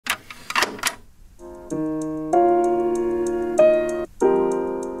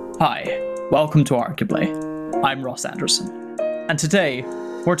Hi, welcome to Arguably. I'm Ross Anderson, and today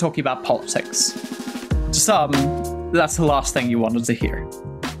we're talking about politics. To some, that's the last thing you wanted to hear.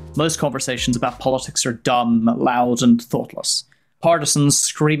 Most conversations about politics are dumb, loud, and thoughtless. Partisans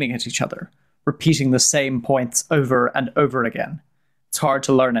screaming at each other, repeating the same points over and over again. It's hard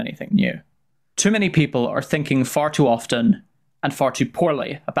to learn anything new. Too many people are thinking far too often and far too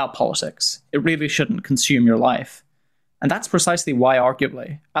poorly about politics. It really shouldn't consume your life. And that's precisely why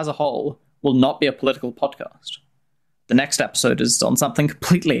Arguably, as a whole, will not be a political podcast. The next episode is on something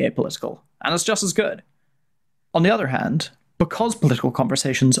completely apolitical, and it's just as good. On the other hand, because political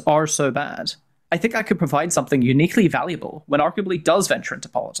conversations are so bad, I think I could provide something uniquely valuable when Arguably does venture into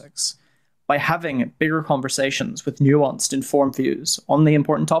politics, by having bigger conversations with nuanced, informed views on the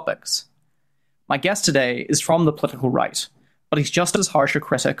important topics. My guest today is from the political right, but he's just as harsh a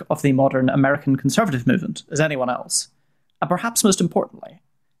critic of the modern American conservative movement as anyone else. And perhaps most importantly,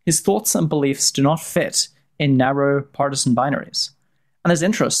 his thoughts and beliefs do not fit in narrow partisan binaries, and his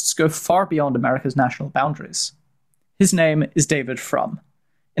interests go far beyond America's national boundaries. His name is David Frum.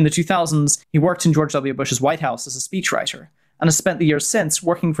 In the 2000s, he worked in George W. Bush's White House as a speechwriter, and has spent the years since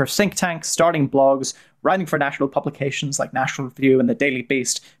working for think tanks, starting blogs, writing for national publications like National Review and the Daily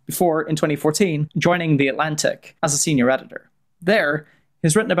Beast, before, in 2014, joining The Atlantic as a senior editor. There,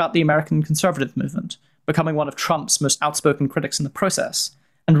 he's written about the American conservative movement, becoming one of Trump's most outspoken critics in the process,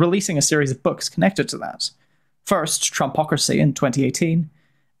 and releasing a series of books connected to that. First, Trumpocracy in 2018,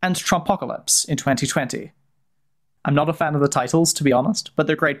 and Trumpocalypse in 2020. I'm not a fan of the titles, to be honest, but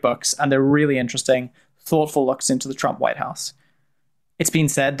they're great books, and they're really interesting, thoughtful looks into the Trump White House. It's been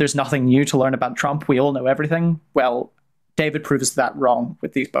said there's nothing new to learn about Trump, we all know everything. Well, David proves that wrong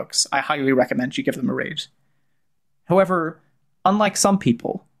with these books. I highly recommend you give them a read. However, unlike some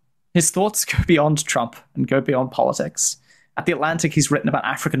people, his thoughts go beyond Trump and go beyond politics. At The Atlantic, he's written about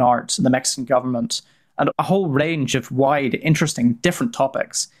African art and the Mexican government, and a whole range of wide, interesting, different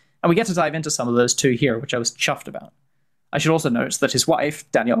topics. And we get to dive into some of those too here, which I was chuffed about. I should also note that his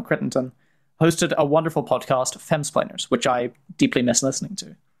wife, Danielle Crittenden, hosted a wonderful podcast, Femsplainers, which I deeply miss listening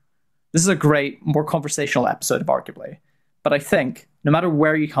to. This is a great, more conversational episode of Arguably, but I think, no matter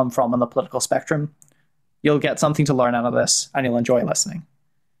where you come from on the political spectrum, you'll get something to learn out of this, and you'll enjoy listening.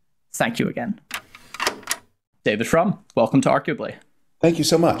 Thank you again. David Frum, welcome to Arguably. Thank you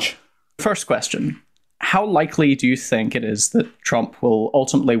so much. First question. How likely do you think it is that Trump will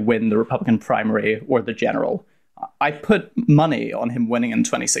ultimately win the Republican primary or the general? I put money on him winning in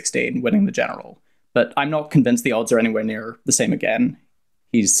 2016, winning the general, but I'm not convinced the odds are anywhere near the same again.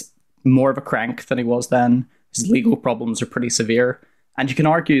 He's more of a crank than he was then. His legal problems are pretty severe. And you can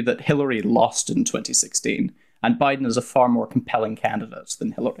argue that Hillary lost in 2016, and Biden is a far more compelling candidate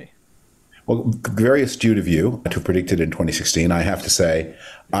than Hillary. Well, very astute of you to have predicted in 2016. I have to say,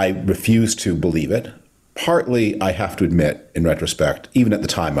 I refuse to believe it. Partly, I have to admit, in retrospect, even at the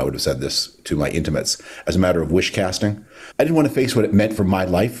time I would have said this to my intimates, as a matter of wish casting. I didn't want to face what it meant for my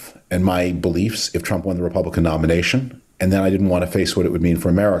life and my beliefs if Trump won the Republican nomination. And then I didn't want to face what it would mean for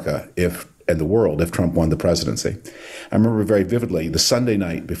America and the world if Trump won the presidency. I remember very vividly the Sunday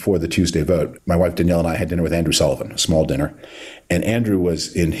night before the Tuesday vote, my wife Danielle and I had dinner with Andrew Sullivan, a small dinner. And Andrew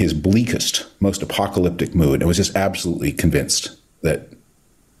was in his bleakest, most apocalyptic mood and was just absolutely convinced that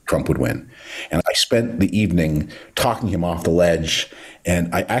Trump would win. And I spent the evening talking him off the ledge.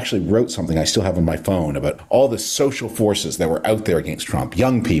 And I actually wrote something I still have on my phone about all the social forces that were out there against Trump,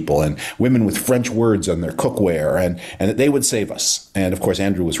 young people and women with French words on their cookware, and that they would save us. And of course,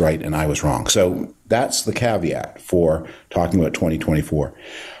 Andrew was right and I was wrong. So that's the caveat for talking about 2024.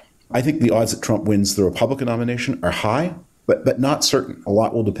 I think the odds that Trump wins the Republican nomination are high, but not certain. A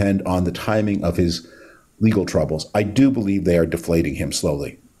lot will depend on the timing of his legal troubles. I do believe they are deflating him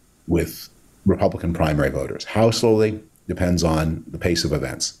slowly with Republican primary voters. How slowly depends on the pace of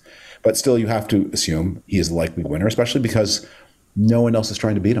events. But still, you have to assume he is the likely winner, especially because no one else is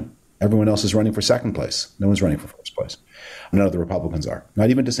trying to beat him. Everyone else is running for second place. No one's running for first place. None of the Republicans are. Not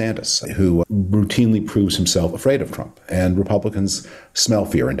even DeSantis, who routinely proves himself afraid of Trump. And Republicans smell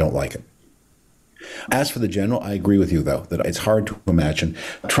fear and don't like it. As for the general, I agree with you, though, that it's hard to imagine.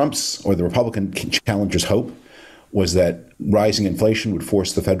 Trump's or the Republican challenger's hope was that rising inflation would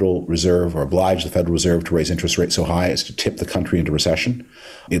force the Federal Reserve or oblige the Federal Reserve to raise interest rates so high as to tip the country into recession.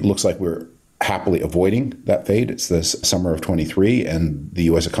 It looks like we're happily avoiding that fate. It's the summer of 23 and the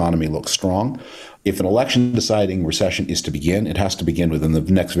U.S. economy looks strong. If an election deciding recession is to begin, it has to begin within the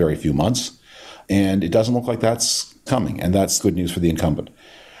next very few months. And it doesn't look like that's coming. And that's good news for the incumbent.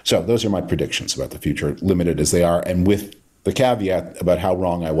 So those are my predictions about the future, limited as they are, and with the caveat about how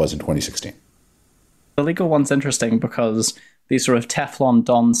wrong I was in 2016. The legal one's interesting because the sort of Teflon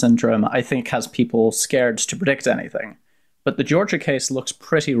Don syndrome, I think, has people scared to predict anything. But the Georgia case looks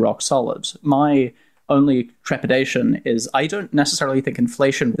pretty rock solid. My only trepidation is I don't necessarily think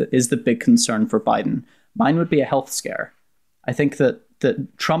inflation is the big concern for Biden. Mine would be a health scare. I think that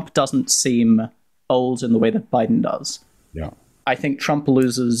Trump doesn't seem old in the way that Biden does. Yeah. I think Trump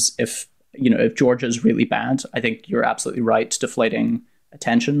loses if Georgia is really bad. I think you're absolutely right, deflating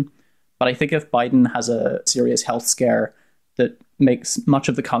attention. But I think if Biden has a serious health scare that makes much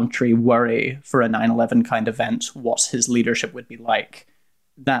of the country worry for a 9/11 kind of event, what his leadership would be like,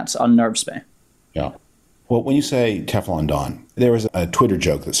 that unnerves me. Yeah. Well, when you say Teflon Don, there was a Twitter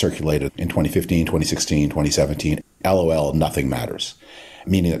joke that circulated in 2015, 2016, 2017. LOL, nothing matters,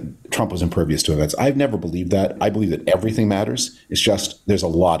 meaning that Trump was impervious to events. I've never believed that. I believe that everything matters. It's just there's a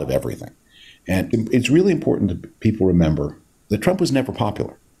lot of everything. And it's really important that people remember that Trump was never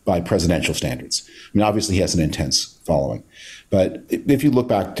popular by presidential standards. I mean, obviously, he has an intense following. But if you look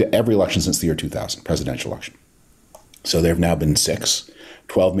back to every election since the year 2000, presidential election, so there have now been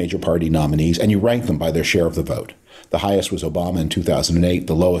 12 major party nominees, and you rank them by their share of the vote. The highest was Obama in 2008.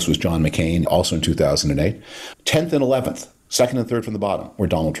 The lowest was John McCain, also in 2008. 10th and 11th, second and third from the bottom, were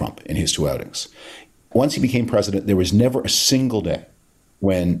Donald Trump in his two outings. Once he became president, there was never a single day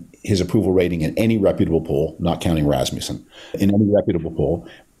when his approval rating in any reputable poll, not counting Rasmussen, in any reputable poll,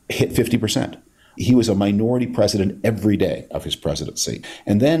 hit 50%. He was a minority president every day of his presidency.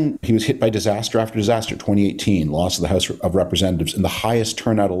 And then he was hit by disaster after disaster. 2018, loss of the House of Representatives in the highest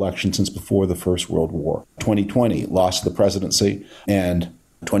turnout election since before the First World War. 2020, loss of the presidency. And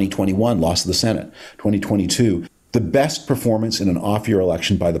 2021, loss of the Senate. 2022, the best performance in an off-year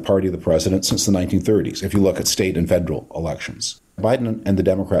election by the party of the president since the 1930s, if you look at state and federal elections. Biden and the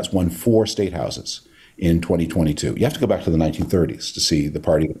Democrats won 4 state houses in 2022. You have to go back to the 1930s to see the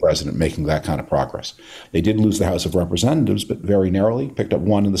party of the president making that kind of progress. They did lose the House of Representatives, but very narrowly, picked up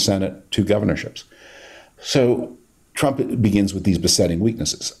 1 in the Senate, 2 governorships. So Trump begins with these besetting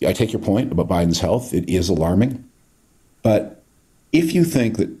weaknesses. I take your point about Biden's health. It is alarming. But if you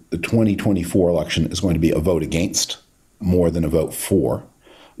think that the 2024 election is going to be a vote against more than a vote for,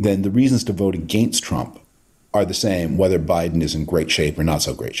 then the reasons to vote against Trump are the same, whether Biden is in great shape or not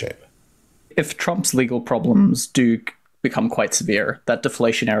so great shape. If Trump's legal problems do become quite severe, that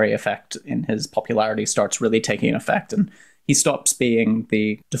deflationary effect in his popularity starts really taking effect, and he stops being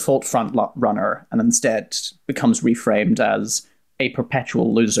the default front runner and instead becomes reframed as a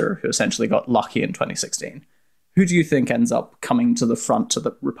perpetual loser who essentially got lucky in 2016. Who do you think ends up coming to the front to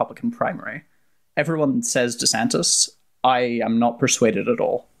the Republican primary? Everyone says DeSantis. I am not persuaded at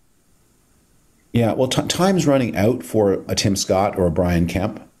all. Yeah, well, time's running out for a Tim Scott or a Brian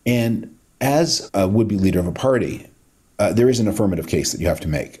Kemp. And as a would-be leader of a party, there is an affirmative case that you have to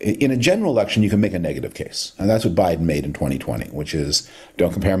make. In a general election, you can make a negative case. And that's what Biden made in 2020, which is,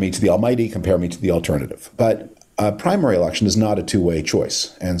 don't compare me to the almighty, compare me to the alternative. But a primary election is not a two-way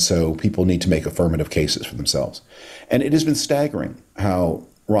choice. And so people need to make affirmative cases for themselves. And it has been staggering how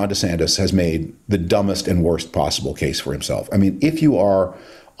Ron DeSantis has made the dumbest and worst possible case for himself. I mean, if you are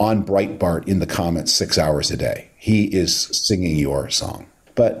on Breitbart in the comments 6 hours a day, he is singing your song.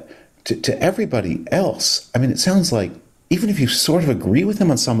 But to everybody else, I mean, it sounds like even if you sort of agree with him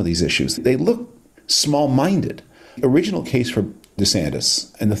on some of these issues, they look small-minded. Original case for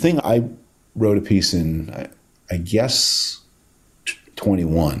DeSantis, and the thing I wrote a piece in, I guess,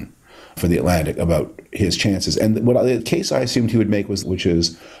 21 for The Atlantic about his chances. And the case I assumed he would make was, which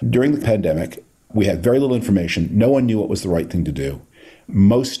is, during the pandemic, we had very little information. No one knew what was the right thing to do.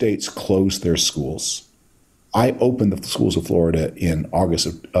 Most states closed their schools. I opened the schools of Florida in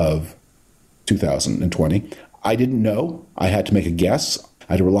August of 2020. I didn't know. I had to make a guess.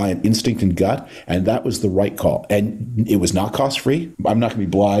 I had to rely on instinct and gut, and that was the right call. And it was not cost-free. I'm not going to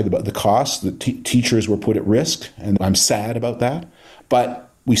be blithe about the cost. The teachers were put at risk, and I'm sad about that. But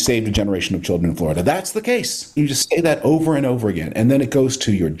we saved a generation of children in Florida. That's the case. You just say that over and over again. And then it goes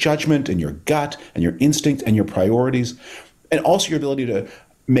to your judgment and your gut and your instinct and your priorities, and also your ability to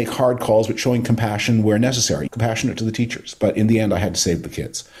make hard calls, but showing compassion where necessary, compassionate to the teachers. But in the end, I had to save the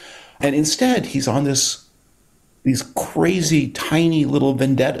kids. And instead, he's on these crazy, tiny little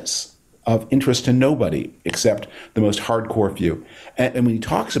vendettas of interest to nobody except the most hardcore few. And when he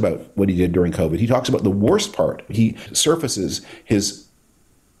talks about what he did during COVID, he talks about the worst part. He surfaces his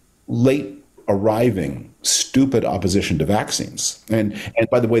late arriving stupid opposition to vaccines. And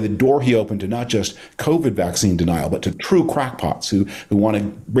by the way, the door he opened to not just COVID vaccine denial, but to true crackpots who want to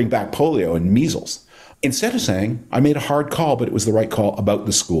bring back polio and measles. Instead of saying, I made a hard call, but it was the right call about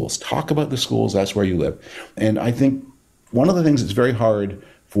the schools. Talk about the schools, that's where you live. And I think one of the things that's very hard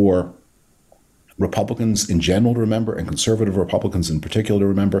for Republicans in general to remember, and conservative Republicans in particular to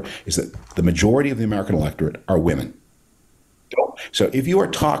remember, is that the majority of the American electorate are women. So if you are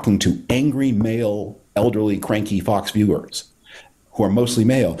talking to angry, male, elderly, cranky Fox viewers who are mostly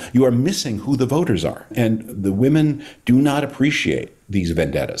male, you are missing who the voters are. And the women do not appreciate these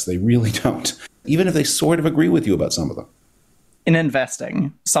vendettas. They really don't, even if they sort of agree with you about some of them. In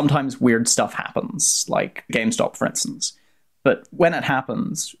investing, sometimes weird stuff happens, like GameStop, for instance. But when it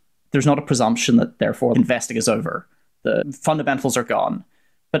happens, there's not a presumption that therefore investing is over. The fundamentals are gone.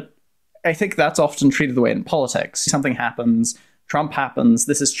 But I think that's often treated the way in politics. Something happens, Trump happens,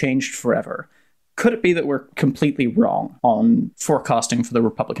 this has changed forever. Could it be that we're completely wrong on forecasting for the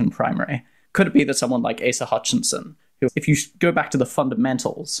Republican primary? Could it be that someone like Asa Hutchinson, who, if you go back to the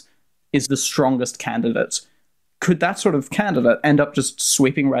fundamentals, is the strongest candidate, could that sort of candidate end up just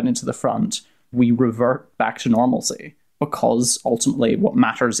sweeping right into the front? We revert back to normalcy because ultimately what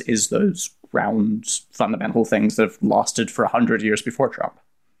matters is those ground fundamental things that have lasted for 100 years before Trump.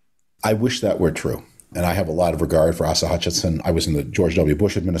 I wish that were true. And I have a lot of regard for Asa Hutchinson. I was in the George W.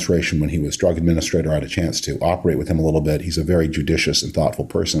 Bush administration when he was drug administrator. I had a chance to operate with him a little bit. He's a very judicious and thoughtful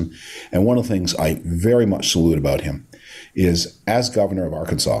person. And one of the things I very much salute about him is, as governor of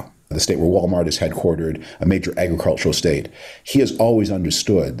Arkansas, the state where Walmart is headquartered, a major agricultural state, he has always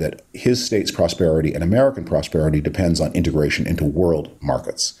understood that his state's prosperity and American prosperity depends on integration into world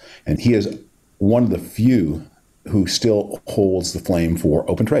markets. And he is one of the few who still holds the flame for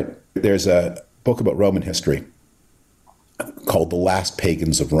open trade. There's a book about Roman history called The Last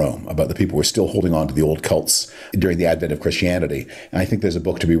Pagans of Rome, about the people who are still holding on to the old cults during the advent of Christianity. And I think there's a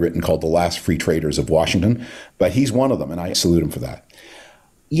book to be written called The Last Free Traders of Washington, but he's one of them, and I salute him for that.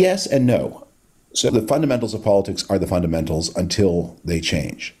 Yes and no. So the fundamentals of politics are the fundamentals until they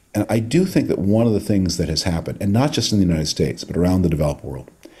change. And I do think that one of the things that has happened, and not just in the United States, but around the developed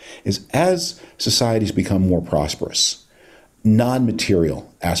world, is as societies become more prosperous,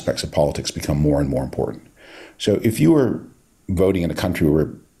 non-material aspects of politics become more and more important. So if you were voting in a country where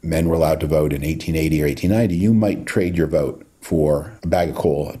men were allowed to vote in 1880 or 1890, you might trade your vote for a bag of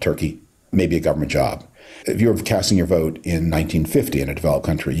coal, a turkey, maybe a government job. If you were casting your vote in 1950 in a developed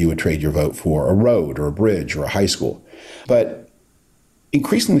country, you would trade your vote for a road or a bridge or a high school. But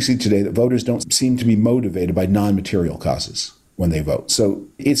increasingly see today that voters don't seem to be motivated by non-material causes when they vote. So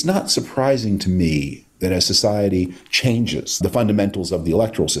it's not surprising to me that as society changes, the fundamentals of the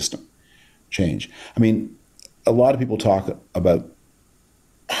electoral system change. I mean, a lot of people talk about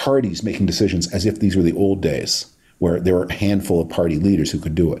parties making decisions as if these were the old days, where there were a handful of party leaders who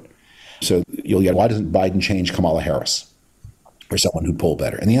could do it. So you'll get, why doesn't Biden change Kamala Harris or someone who polled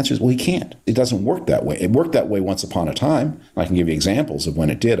better? And the answer is, well, he can't. It doesn't work that way. It worked that way once upon a time. I can give you examples of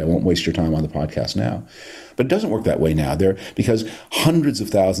when it did. I won't waste your time on the podcast now. But it doesn't work that way now. Because hundreds of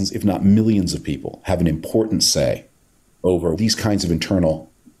thousands, if not millions of people have an important say over these kinds of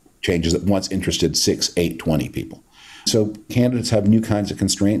internal changes that once interested 6, 8, 20 people. So candidates have new kinds of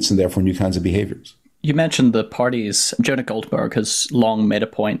constraints and therefore new kinds of behaviors. You mentioned the parties. Jonah Goldberg has long made a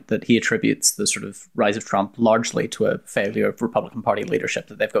point that he attributes the sort of rise of Trump largely to a failure of Republican Party leadership,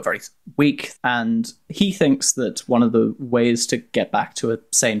 that they've got very weak. And he thinks that one of the ways to get back to a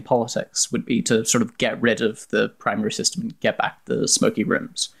sane politics would be to sort of get rid of the primary system and get back the smoky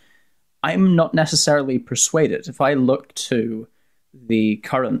rooms. I'm not necessarily persuaded. If I look to the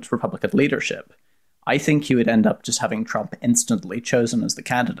current Republican leadership, I think you would end up just having Trump instantly chosen as the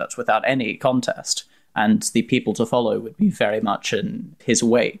candidate without any contest, and the people to follow would be very much in his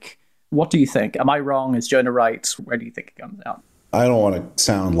wake. What do you think? Am I wrong? Is Jonah right? Where do you think it comes out? I don't want to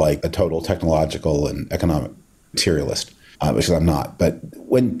sound like a total technological and economic materialist, because I'm not. But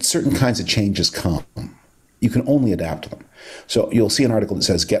when certain kinds of changes come, you can only adapt to them. So you'll see an article that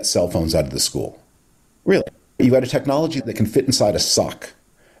says, get cell phones out of the school. Really? You've got a technology that can fit inside a sock,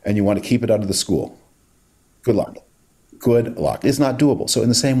 and you want to keep it out of the school. Good luck. Good luck. It's not doable. So in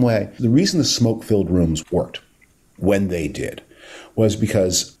the same way, the reason the smoke-filled rooms worked when they did was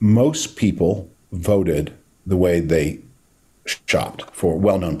because most people voted the way they shopped for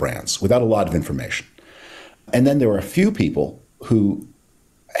well-known brands without a lot of information. And then there were a few people who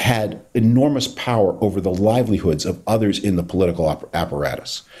had enormous power over the livelihoods of others in the political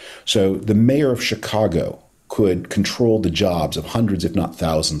apparatus. So the mayor of Chicago could control the jobs of hundreds, if not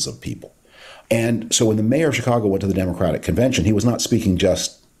thousands, of people. And so when the mayor of Chicago went to the Democratic convention, he was not speaking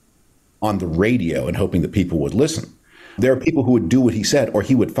just on the radio and hoping that people would listen. There are people who would do what he said, or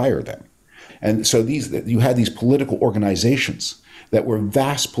he would fire them. And so you had these political organizations that were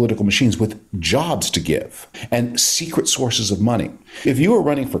vast political machines with jobs to give and secret sources of money. If you were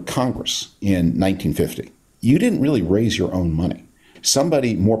running for Congress in 1950, you didn't really raise your own money.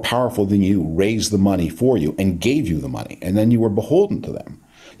 Somebody more powerful than you raised the money for you and gave you the money, and then you were beholden to them.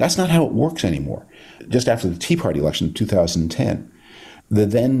 That's not how it works anymore. Just after the Tea Party election in 2010, the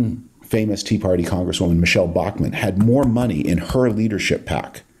then famous Tea Party Congresswoman Michelle Bachmann had more money in her leadership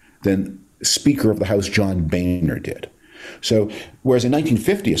PAC than Speaker of the House John Boehner did. So, whereas in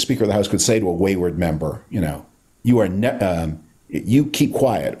 1950, a Speaker of the House could say to a wayward member, you keep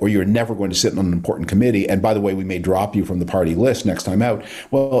quiet or you're never going to sit on an important committee. And by the way, we may drop you from the party list next time out.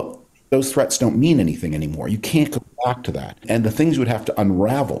 Well, those threats don't mean anything anymore. You can't go back to that. And the things would have to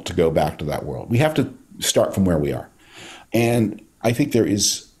unravel to go back to that world. We have to start from where we are. And I think there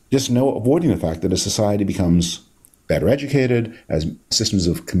is just no avoiding the fact that as society becomes better educated, as systems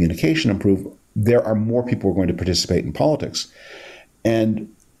of communication improve, there are more people who are going to participate in politics.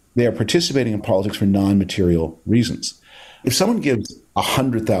 And they are participating in politics for non-material reasons. If someone gives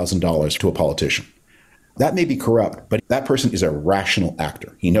 $100,000 to a politician, that may be corrupt, but that person is a rational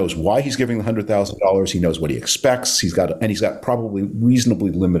actor. He knows why he's giving the $100,000. He knows what he expects. He's got probably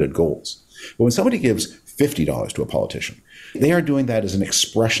reasonably limited goals. But when somebody gives $50 to a politician, they are doing that as an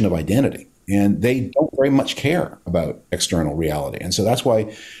expression of identity. And they don't very much care about external reality. And so that's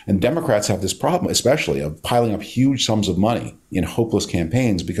why, and Democrats have this problem, especially of piling up huge sums of money in hopeless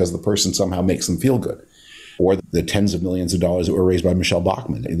campaigns because the person somehow makes them feel good. Or the tens of millions of dollars that were raised by Michelle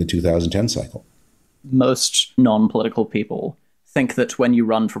Bachmann in the 2010 cycle. Most non-political people think that when you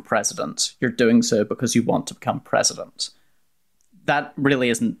run for president, you're doing so because you want to become president. That really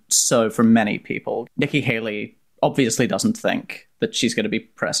isn't so for many people. Nikki Haley obviously doesn't think that she's going to be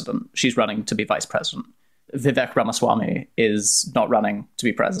president. She's running to be vice president. Vivek Ramaswamy is not running to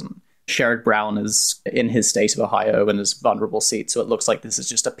be president. Sherrod Brown is in his state of Ohio in his vulnerable seat, so it looks like this is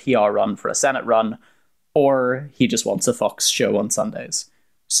just a PR run for a Senate run, or he just wants a Fox show on Sundays.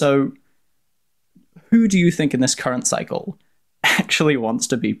 So who do you think in this current cycle actually wants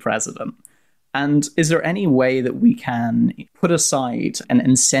to be president? And is there any way that we can put aside and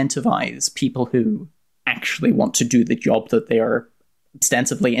incentivize people who actually want to do the job that they are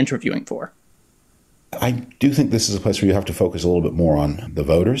ostensibly interviewing for? I do think this is a place where you have to focus a little bit more on the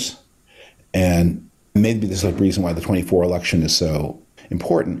voters. And maybe this is the reason why the 24 election is so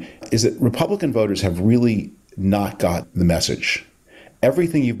important, is that Republican voters have really not got the message.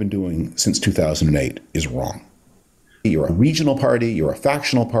 Everything you've been doing since 2008 is wrong. You're a regional party, you're a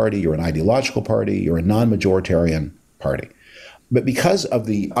factional party, you're an ideological party, you're a non-majoritarian party. But because of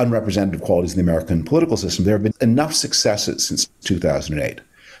the unrepresentative qualities of the American political system, there have been enough successes since 2008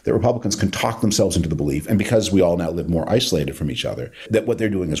 that Republicans can talk themselves into the belief, and because we all now live more isolated from each other, that what they're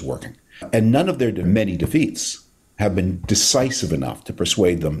doing is working. And none of their many defeats have been decisive enough to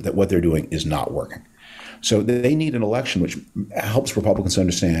persuade them that what they're doing is not working. So they need an election which helps Republicans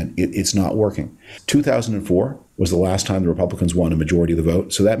understand it's not working. 2004 was the last time the Republicans won a majority of the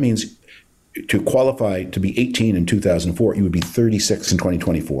vote. So that means to qualify to be 18 in 2004, you would be 36 in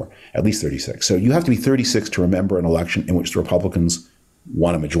 2024, at least 36. So you have to be 36 to remember an election in which the Republicans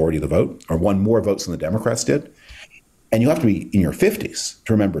won a majority of the vote, or won more votes than the Democrats did. And you have to be in your 50s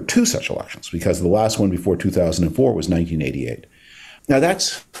to remember two such elections, because the last one before 2004 was 1988. Now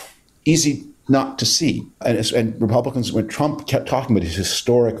that's easy not to see. And Republicans, when Trump kept talking about his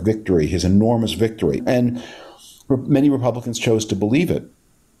historic victory, his enormous victory, and many Republicans chose to believe it.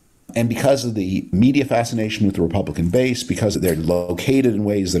 And because of the media fascination with the Republican base, because they're located in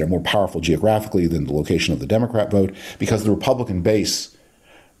ways that are more powerful geographically than the location of the Democrat vote, because the Republican base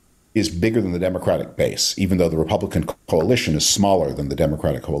is bigger than the Democratic base, even though the Republican coalition is smaller than the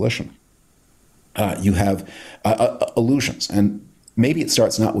Democratic coalition, you have illusions. And maybe it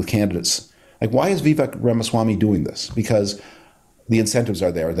starts not with candidates. Like, why is Vivek Ramaswamy doing this? Because the incentives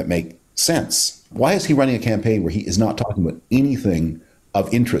are there that make sense. Why is he running a campaign where he is not talking about anything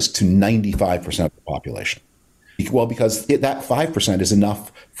of interest to 95% of the population? Well, because that 5% is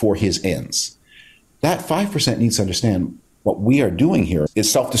enough for his ends. That 5% needs to understand what we are doing here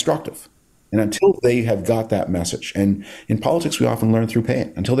is self-destructive. And until they have got that message, and in politics we often learn through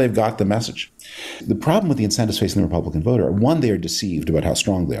pain, until they've got the message. The problem with the incentives facing the Republican voter are, one, they are deceived about how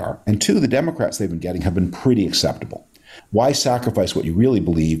strong they are, and two, the Democrats they've been getting have been pretty acceptable. Why sacrifice what you really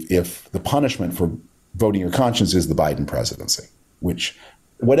believe if the punishment for voting your conscience is the Biden presidency, which,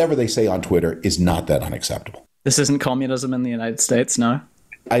 whatever they say on Twitter, is not that unacceptable. This isn't communism in the United States, no?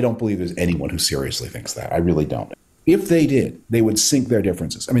 I don't believe there's anyone who seriously thinks that. I really don't. If they did, they would sink their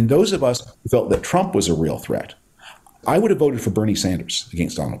differences. I mean, those of us who felt that Trump was a real threat, I would have voted for Bernie Sanders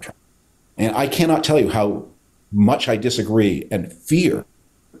against Donald Trump. And I cannot tell you how much I disagree and fear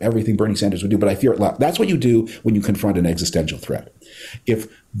everything Bernie Sanders would do, but I fear it loud. That's what you do when you confront an existential threat. If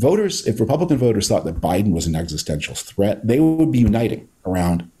Republican voters thought that Biden was an existential threat, they would be uniting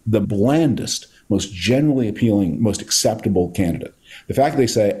around the blandest, most generally appealing, most acceptable candidate. The fact that they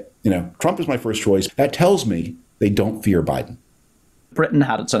say, Trump is my first choice, that tells me they don't fear Biden. Britain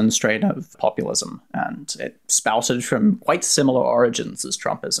had its own strain of populism, and it spouted from quite similar origins as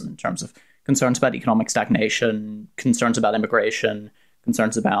Trumpism in terms of concerns about economic stagnation, concerns about immigration,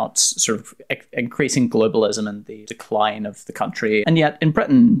 concerns about sort of increasing globalism and the decline of the country. And yet in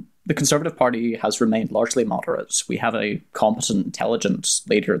Britain, the Conservative Party has remained largely moderate. We have a competent, intelligent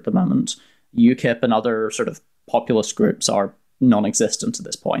leader at the moment. UKIP and other sort of populist groups are non-existent at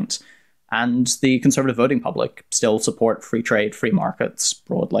this point. And the conservative voting public still support free trade, free markets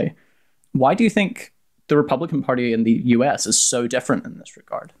broadly. Why do you think the Republican Party in the US is so different in this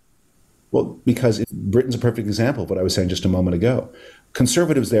regard? Well, because Britain's a perfect example of what I was saying just a moment ago.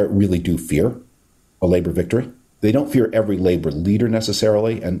 Conservatives there really do fear a Labour victory. They don't fear every Labour leader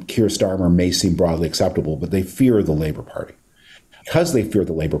necessarily, and Keir Starmer may seem broadly acceptable, but they fear the Labour Party. Because they fear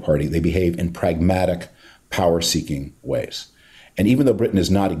the Labour Party, they behave in pragmatic, power-seeking ways. And even though Britain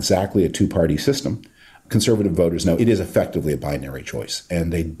is not exactly a two-party system, conservative voters know it is effectively a binary choice,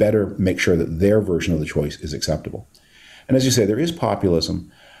 and they'd better make sure that their version of the choice is acceptable. And as you say, there is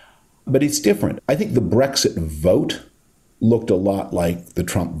populism, but it's different. I think the Brexit vote looked a lot like the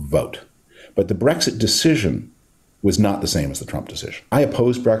Trump vote, but the Brexit decision was not the same as the Trump decision. I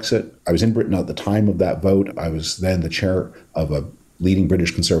opposed Brexit. I was in Britain at the time of that vote. I was then the chair of a leading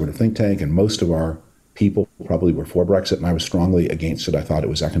British conservative think tank, and most of our people probably were for Brexit, and I was strongly against it. I thought it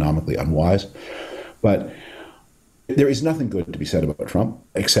was economically unwise. But there is nothing good to be said about Trump,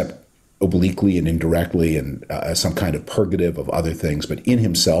 except obliquely and indirectly and as some kind of purgative of other things. But in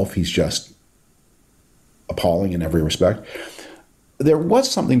himself, he's just appalling in every respect. There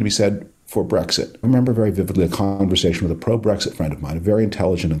was something to be said for Brexit. I remember very vividly a conversation with a pro-Brexit friend of mine, a very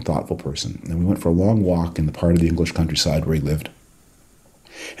intelligent and thoughtful person. And we went for a long walk in the part of the English countryside where he lived.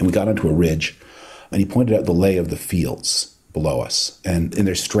 And we got onto a ridge, and he pointed out the lay of the fields below us, and in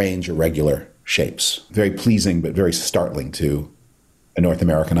their strange, irregular shapes. Very pleasing, but very startling to a North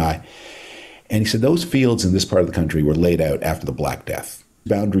American eye. And he said those fields in this part of the country were laid out after the Black Death.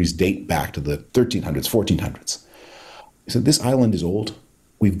 Boundaries date back to the 1300s, 1400s. He said, this island is old.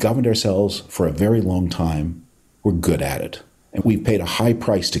 We've governed ourselves for a very long time. We're good at it. And we've paid a high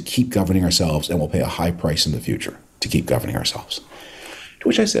price to keep governing ourselves, and we'll pay a high price in the future to keep governing ourselves. To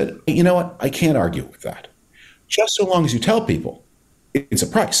which I said, you know what? I can't argue with that. Just so long as you tell people it's a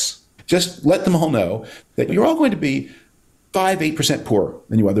price. Just let them all know that you're all going to be 5-8% poorer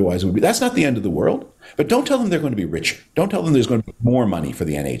than you otherwise would be. That's not the end of the world. But don't tell them they're going to be richer. Don't tell them there's going to be more money for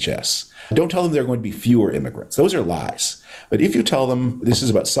the NHS. Don't tell them there are going to be fewer immigrants. Those are lies. But if you tell them this is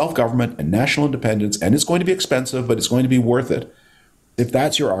about self-government and national independence, and it's going to be expensive, but it's going to be worth it, if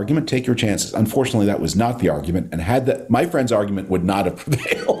that's your argument, take your chances. Unfortunately, that was not the argument. And had that, my friend's argument would not have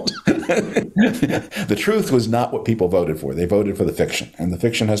prevailed. The truth was not what people voted for. They voted for the fiction, and the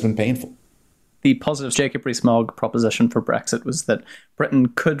fiction has been painful. The positive Jacob Rees-Mogg proposition for Brexit was that Britain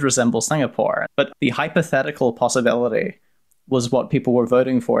could resemble Singapore. But the hypothetical possibility was what people were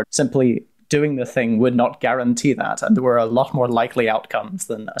voting for. Simply doing the thing would not guarantee that. And there were a lot more likely outcomes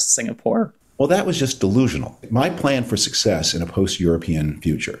than a Singapore. Well, that was just delusional. My plan for success in a post-European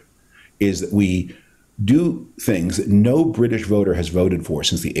future is that we do things that no British voter has voted for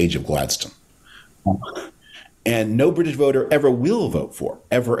since the age of Gladstone. And no British voter ever will vote for,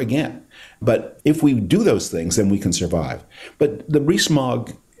 ever again. But if we do those things, then we can survive. But the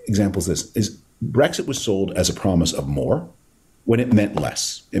Rees-Mogg example is this, is Brexit was sold as a promise of more when it meant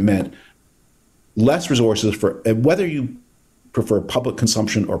less. It meant less resources for, whether you prefer public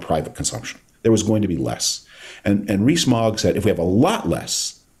consumption or private consumption, there was going to be less. And Rees-Mogg said, if we have a lot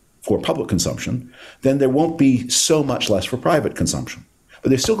less for public consumption, then there won't be so much less for private consumption. But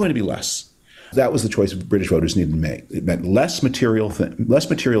there's still going to be less. That was the choice British voters needed to make. It meant less material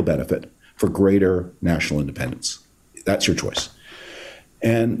benefit for greater national independence. That's your choice.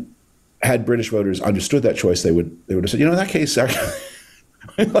 And had British voters understood that choice, they would have said, in that case,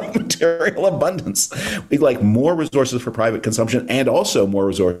 we like material abundance. We like more resources for private consumption and also more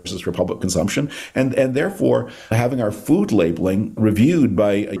resources for public consumption. And therefore, having our food labeling reviewed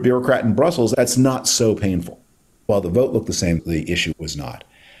by a bureaucrat in Brussels, that's not so painful. While the vote looked the same, the issue was not.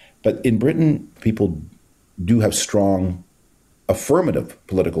 But in Britain, people do have strong affirmative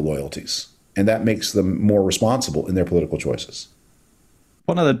political loyalties, and that makes them more responsible in their political choices.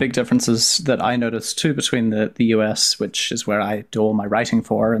 One of the big differences that I noticed too between the US, which is where I do all my writing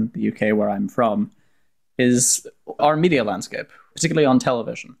for, and the UK, where I'm from, is our media landscape. particularly on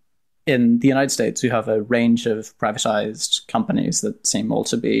television. In the United States, you have a range of privatized companies that seem all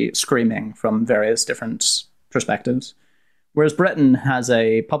to be screaming from various different perspectives. Whereas Britain has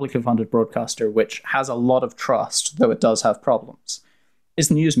a publicly funded broadcaster which has a lot of trust, though it does have problems. Is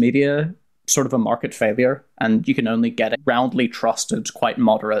news media sort of a market failure, and you can only get roundly trusted, quite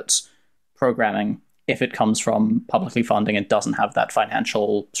moderate programming if it comes from publicly funding and doesn't have that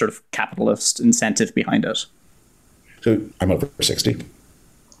financial sort of capitalist incentive behind it? So I'm over 60.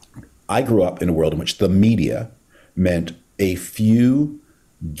 I grew up in a world in which the media meant a few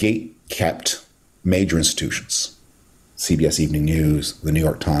gate-kept major institutions. CBS Evening News, the New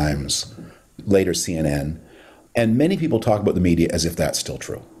York Times, later CNN. And many people talk about the media as if that's still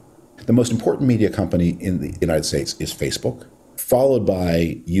true. The most important media company in the United States is Facebook, followed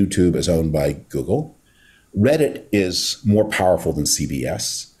by YouTube, as owned by Google. Reddit is more powerful than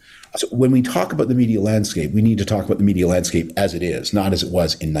CBS. So when we talk about the media landscape, we need to talk about the media landscape as it is, not as it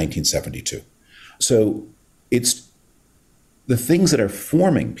was in 1972. So it's the things that are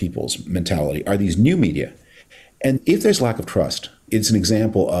forming people's mentality are these new media. And if there's lack of trust, it's an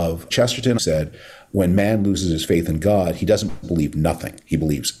example of Chesterton said, when man loses his faith in God, he doesn't believe nothing. He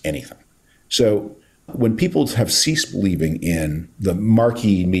believes anything. So when people have ceased believing in the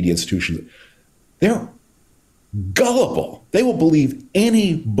marquee media institutions, they're gullible. They will believe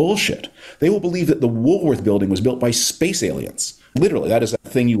any bullshit. They will believe that the Woolworth building was built by space aliens. Literally, that is a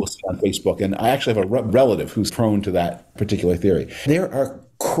thing you will see on Facebook. And I actually have a relative who's prone to that particular theory. There are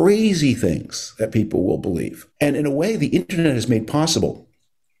crazy things that people will believe. And in a way, the internet has made possible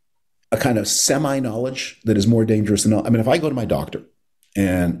a kind of semi-knowledge that is more dangerous than all. I mean, if I go to my doctor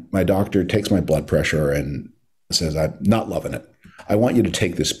and my doctor takes my blood pressure and says, I'm not loving it, I want you to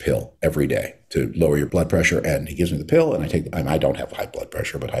take this pill every day to lower your blood pressure. And he gives me the pill and I take I don't have high blood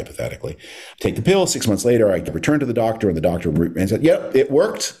pressure, but hypothetically, take the pill. 6 months later, I return to the doctor and the doctor said, yep, it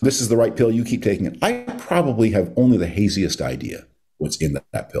worked. This is the right pill. You keep taking it. I probably have only the haziest idea what's in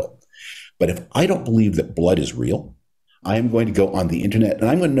that pill. But if I don't believe that blood is real, I am going to go on the internet and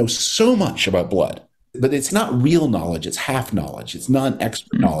I'm going to know so much about blood. But it's not real knowledge. It's half knowledge. It's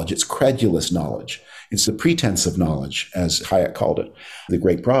non-expert knowledge. It's credulous knowledge. It's the pretense of knowledge, as Hayek called it. The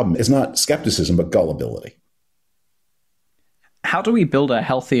great problem is not skepticism, but gullibility. How do we build a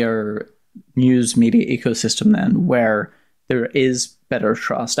healthier news media ecosystem then, where there is better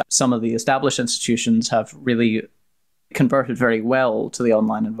trust? Some of the established institutions have really converted very well to the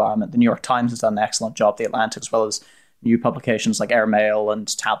online environment. The New York Times has done an excellent job, The Atlantic, as well as new publications like Airmail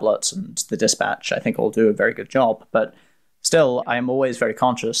and Tablet and The Dispatch, I think all do a very good job. But still, I am always very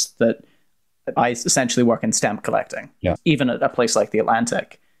conscious that I essentially work in stamp collecting. Yeah. Even at a place like The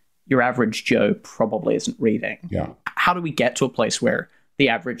Atlantic, your average Joe probably isn't reading. Yeah. How do we get to a place where the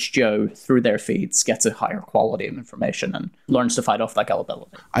average Joe, through their feeds, gets a higher quality of information and learns to fight off that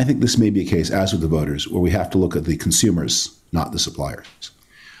gullibility? I think this may be a case, as with the voters, where we have to look at the consumers, not the suppliers.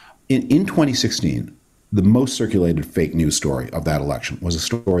 In 2016, the most circulated fake news story of that election was a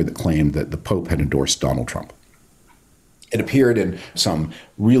story that claimed that the Pope had endorsed Donald Trump. It appeared in some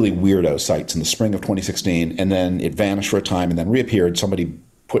really weirdo sites in the spring of 2016, and then it vanished for a time and then reappeared. Somebody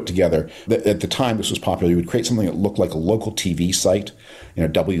put together, at the time this was popular, you would create something that looked like a local TV site,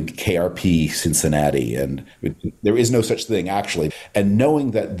 WKRP Cincinnati, and there is no such thing actually. And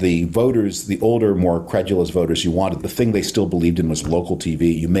knowing that the voters, the older, more credulous voters you wanted, the thing they still believed in was local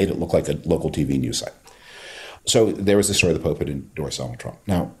TV, you made it look like a local TV news site. So there was the story the Pope had endorsed Donald Trump.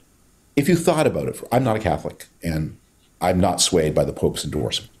 Now, if you thought about it, I'm not a Catholic, and I'm not swayed by the Pope's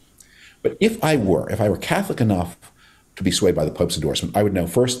endorsement. But if I were Catholic enough to be swayed by the Pope's endorsement, I would know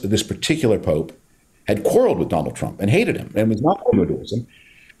first that this particular Pope had quarreled with Donald Trump and hated him and was not going to endorse him.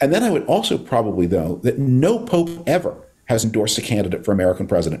 And then I would also probably know that no Pope ever has endorsed a candidate for American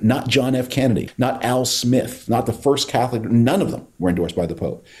president. Not John F. Kennedy, not Al Smith, not the first Catholic. None of them were endorsed by the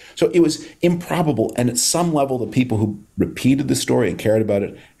Pope. So it was improbable. And at some level, the people who repeated the story and cared about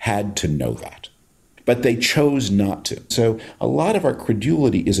it had to know that. But they chose not to. So a lot of our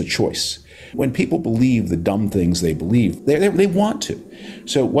credulity is a choice. When people believe the dumb things they believe, they want to.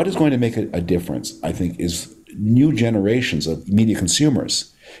 So what is going to make a difference, I think, is new generations of media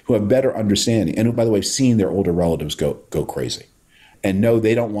consumers who have better understanding and who, by the way, have seen their older relatives go crazy and know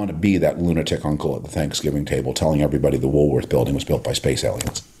they don't want to be that lunatic uncle at the Thanksgiving table telling everybody the Woolworth building was built by space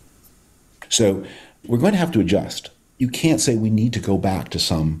aliens. So we're going to have to adjust. You can't say we need to go back to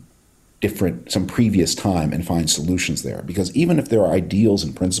some previous time and find solutions there. Because even if there are ideals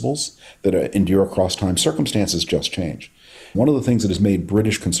and principles that endure across time, circumstances just change. One of the things that has made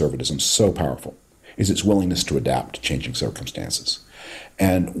British conservatism so powerful is its willingness to adapt to changing circumstances.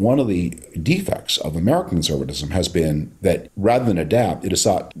 And one of the defects of American conservatism has been that rather than adapt, it is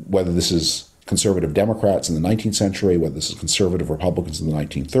sought, whether this is conservative Democrats in the 19th century, whether this is conservative Republicans in the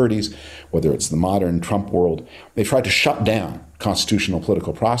 1930s, whether it's the modern Trump world, they tried to shut down constitutional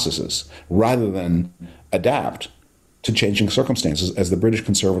political processes rather than adapt to changing circumstances, as the British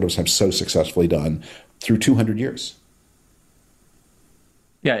conservatives have so successfully done through 200 years.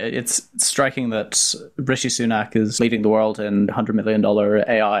 Yeah, it's striking that Rishi Sunak is leading the world in $100 million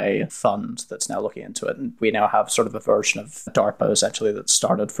AI fund that's now looking into it. And we now have sort of a version of DARPA, essentially, that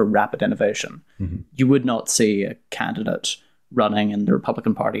started for rapid innovation. Mm-hmm. You would not see a candidate running in the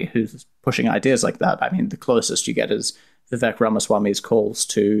Republican Party who's pushing ideas like that. I mean, the closest you get is Vivek Ramaswamy's calls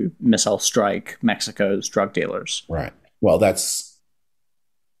to missile strike Mexico's drug dealers. Right. Well, that is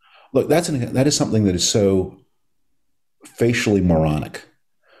something that is so facially moronic.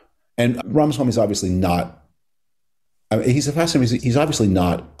 And Ramaswamy is obviously not, I mean, he's obviously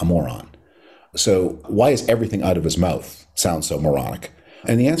not a moron. So why is everything out of his mouth sound so moronic?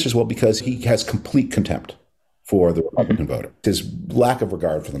 And the answer is, well, because he has complete contempt for the Republican voter. His lack of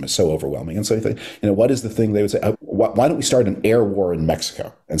regard for them is so overwhelming. And so you think, what is the thing they would say? Why don't we start an air war in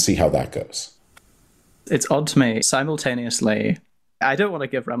Mexico and see how that goes? It's odd to me. Simultaneously, I don't want to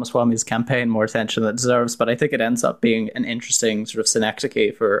give Ramaswamy's campaign more attention than it deserves, but I think it ends up being an interesting sort of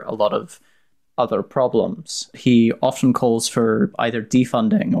synecdoche for a lot of other problems. He often calls for either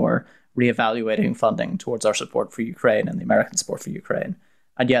defunding or reevaluating funding towards our support for Ukraine and the American support for Ukraine,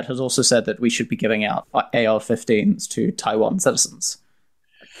 and yet has also said that we should be giving out AR-15s to Taiwan citizens.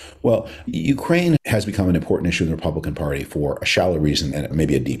 Well, Ukraine has become an important issue in the Republican Party for a shallow reason and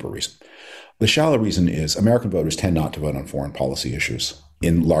maybe a deeper reason. The shallow reason is American voters tend not to vote on foreign policy issues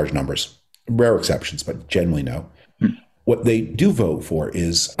in large numbers. Rare exceptions, but generally no. What they do vote for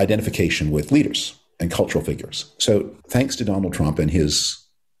is identification with leaders and cultural figures. So thanks to Donald Trump and his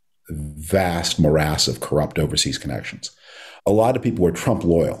vast morass of corrupt overseas connections, a lot of people who are Trump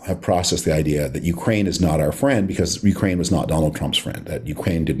loyal have processed the idea that Ukraine is not our friend because Ukraine was not Donald Trump's friend, that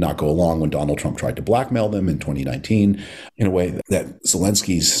Ukraine did not go along when Donald Trump tried to blackmail them in 2019 in a way that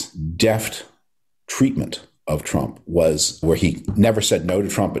Zelensky's deft treatment of Trump was where he never said no to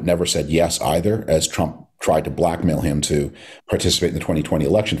Trump, but never said yes either, as Trump tried to blackmail him to participate in the 2020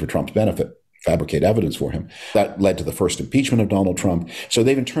 election for Trump's benefit, fabricate evidence for him. That led to the first impeachment of Donald Trump. So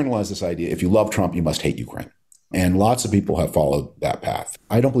they've internalized this idea, if you love Trump, you must hate Ukraine. And lots of people have followed that path.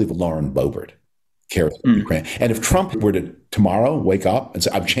 I don't believe Lauren Boebert cares about Ukraine. And if Trump were to tomorrow wake up and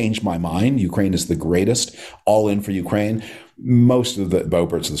say, I've changed my mind, Ukraine is the greatest, all in for Ukraine, most of the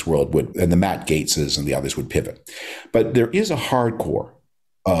Boeberts of this world would, and the Matt Gaetzes and the others would pivot. But there is a hardcore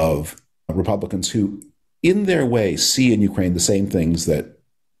of Republicans who, in their way, see in Ukraine the same things that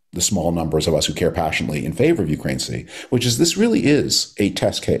the small numbers of us who care passionately in favor of Ukraine see, which is this really is a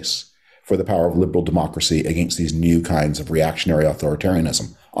test case for the power of liberal democracy against these new kinds of reactionary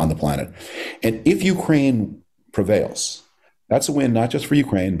authoritarianism on the planet. And if Ukraine prevails, that's a win not just for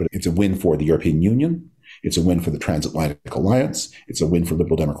Ukraine, but it's a win for the European Union. It's a win for the Transatlantic Alliance. It's a win for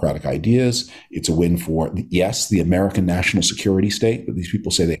liberal democratic ideas. It's a win for, yes, the American national security state that these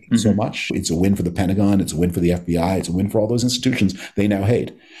people say they hate so much. It's a win for the Pentagon. It's a win for the FBI. It's a win for all those institutions they now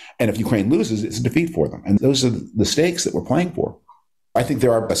hate. And if Ukraine loses, it's a defeat for them. And those are the stakes that we're playing for. I think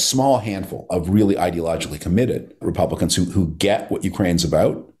there are a small handful of really ideologically committed Republicans who get what Ukraine's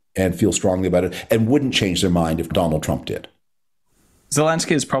about and feel strongly about it and wouldn't change their mind if Donald Trump did.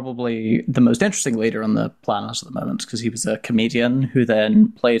 Zelensky is probably the most interesting leader on the planet at the moment because he was a comedian who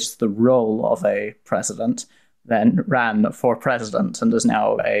then played the role of a president, then ran for president and is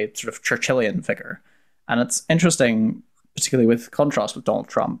now a sort of Churchillian figure. And it's interesting, particularly with contrast with Donald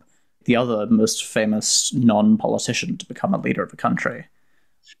Trump, the other most famous non-politician to become a leader of a country.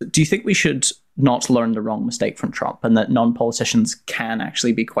 Do you think we should not learn the wrong mistake from Trump and that non-politicians can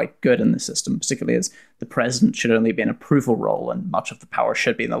actually be quite good in this system, particularly as the president should only be an approval role and much of the power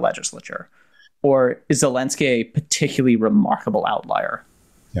should be in the legislature? Or is Zelensky a particularly remarkable outlier?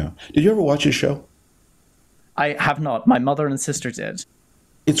 Yeah. Did you ever watch his show? I have not. My mother and sister did.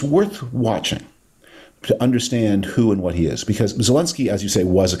 It's worth watching to understand who and what he is, because Zelensky, as you say,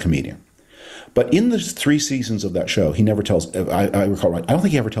 was a comedian. But in the 3 seasons of that show, he never tells, I recall right, I don't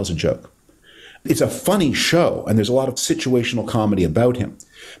think he ever tells a joke. It's a funny show, and there's a lot of situational comedy about him.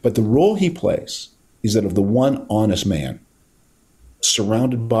 But the role he plays is that of the one honest man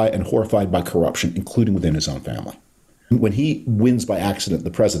surrounded by and horrified by corruption, including within his own family. When he wins by accident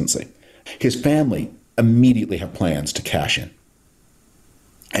the presidency, his family immediately have plans to cash in.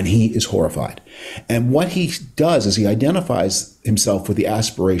 And he is horrified. And what he does is he identifies himself with the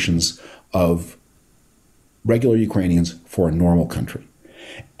aspirations of regular Ukrainians for a normal country.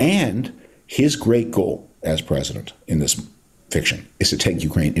 And his great goal as president in this fiction is to take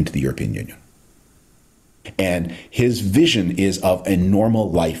Ukraine into the European Union. And his vision is of a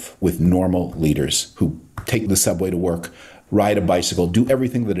normal life with normal leaders who take the subway to work, ride a bicycle, do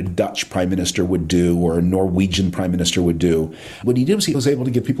everything that a Dutch prime minister would do or a Norwegian prime minister would do. What he did was he was able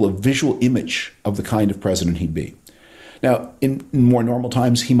to give people a visual image of the kind of president he'd be. Now, in more normal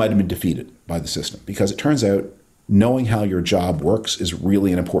times, he might have been defeated by the system because it turns out knowing how your job works is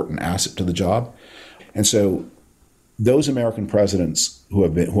really an important asset to the job. And so those American presidents who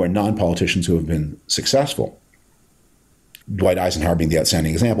are non-politicians who have been successful, Dwight Eisenhower being the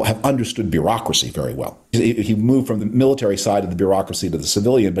outstanding example, have understood bureaucracy very well. He moved from the military side of the bureaucracy to the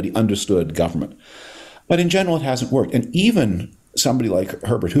civilian, but he understood government. But in general, it hasn't worked. And even somebody like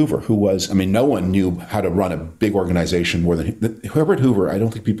Herbert Hoover, who was, no one knew how to run a big organization more than Herbert Hoover. I don't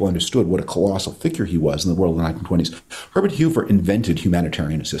think people understood what a colossal figure he was in the world of the 1920s. Herbert Hoover invented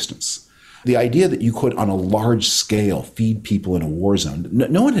humanitarian assistance. The idea that you could, on a large scale, feed people in a war zone,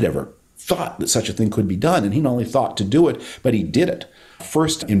 no one had ever thought that such a thing could be done. And he not only thought to do it, but he did it.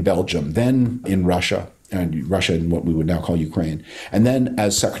 First in Belgium, then in Russia, and Russia in what we would now call Ukraine. And then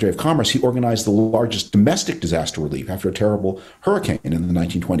as Secretary of Commerce, he organized the largest domestic disaster relief after a terrible hurricane in the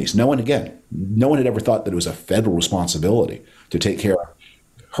 1920s. No one had ever thought that it was a federal responsibility to take care of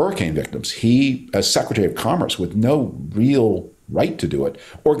hurricane victims. He, as Secretary of Commerce, with no real right to do it,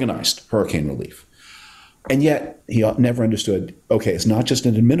 organized hurricane relief. And yet he never understood, okay, it's not just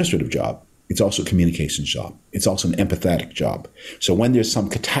an administrative job. It's also a communications job. It's also an empathetic job. So when there's some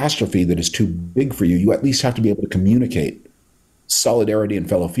catastrophe that is too big for you, you at least have to be able to communicate solidarity and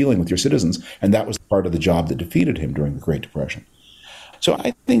fellow feeling with your citizens. And that was part of the job that defeated him during the Great Depression. So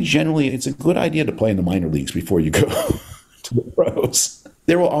I think generally it's a good idea to play in the minor leagues before you go to the pros.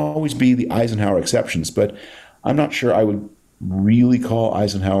 There will always be the Eisenhower exceptions, but I'm not sure I would really call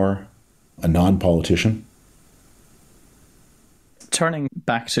Eisenhower a non-politician. Turning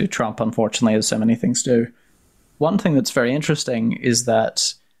back to Trump, unfortunately, as so many things do, one thing that's very interesting is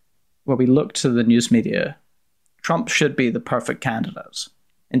that when we look to the news media, Trump should be the perfect candidate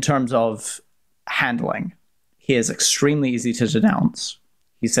in terms of handling. He is extremely easy to denounce.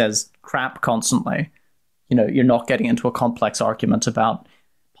 He says crap constantly. You're not getting into a complex argument about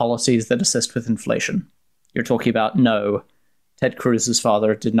policies that assist with inflation. You're talking about, no, Ted Cruz's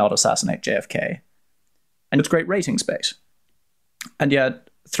father did not assassinate JFK. And it's great ratings bait. And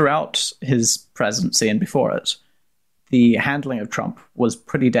yet, throughout his presidency and before it, the handling of Trump was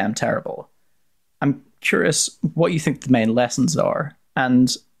pretty damn terrible. I'm curious what you think the main lessons are,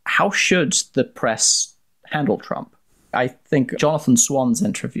 and how should the press handle Trump? I think Jonathan Swann's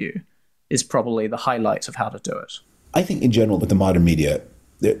interview is probably the highlight of how to do it. I think in general with the modern media,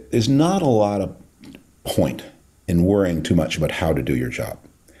 there's not a lot of point in worrying too much about how to do your job,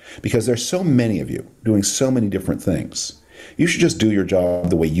 because there's so many of you doing so many different things. You should just do your job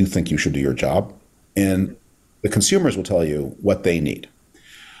the way you think you should do your job, and the consumers will tell you what they need.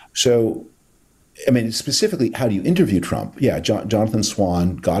 So, specifically, how do you interview Trump? Yeah, Jonathan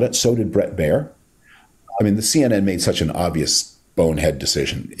Swan got it. So did Bret Baier. The CNN made such an obvious bonehead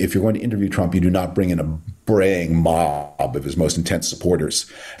decision. If you're going to interview Trump, you do not bring in a braying mob of his most intense supporters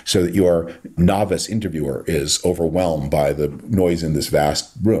so that your novice interviewer is overwhelmed by the noise in this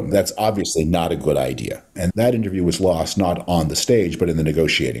vast room. That's obviously not a good idea. And that interview was lost not on the stage, but in the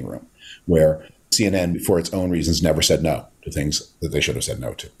negotiating room, where CNN, for its own reasons, never said no to things that they should have said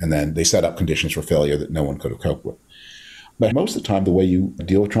no to. And then they set up conditions for failure that no one could have coped with. But most of the time, the way you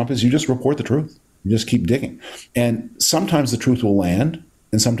deal with Trump is you just report the truth. You just keep digging. And sometimes the truth will land,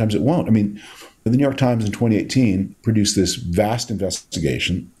 and sometimes it won't. The New York Times in 2018 produced this vast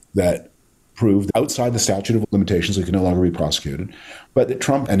investigation that proved outside the statute of limitations, it could no longer be prosecuted, but that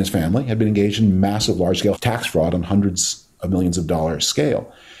Trump and his family had been engaged in massive, large-scale tax fraud on hundreds of millions of dollars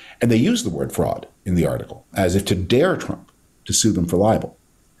scale. And they used the word fraud in the article as if to dare Trump to sue them for libel.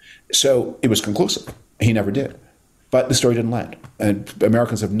 So it was conclusive. He never did. But the story didn't land. And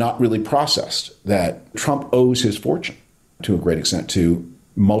Americans have not really processed that Trump owes his fortune to a great extent to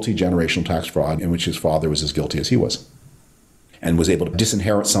multi-generational tax fraud in which his father was as guilty as he was, and was able to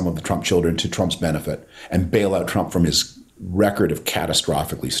disinherit some of the Trump children to Trump's benefit and bail out Trump from his record of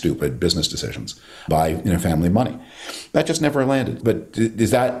catastrophically stupid business decisions by family money. That just never landed. But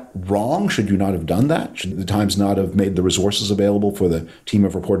is that wrong? Should you not have done that? Should the Times not have made the resources available for the team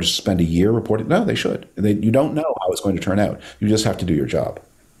of reporters to spend a year reporting? No, they should. You don't know how it's going to turn out. You just have to do your job.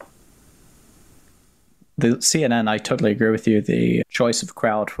 The CNN, I totally agree with you. The choice of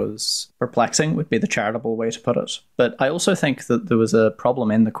crowd was perplexing, would be the charitable way to put it. But I also think that there was a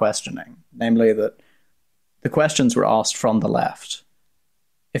problem in the questioning, namely that the questions were asked from the left.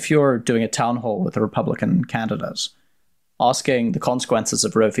 If you're doing a town hall with a Republican candidate, asking the consequences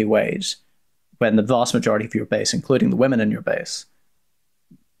of Roe v. Wade, when the vast majority of your base, including the women in your base,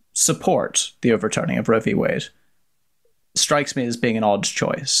 support the overturning of Roe v. Wade, strikes me as being an odd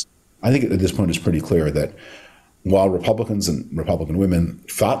choice. I think at this point it's pretty clear that while Republicans and Republican women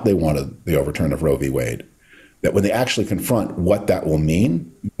thought they wanted the overturn of Roe v. Wade, that when they actually confront what that will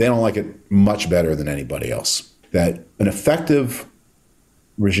mean, they don't like it much better than anybody else. That an effective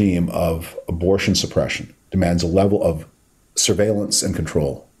regime of abortion suppression demands a level of surveillance and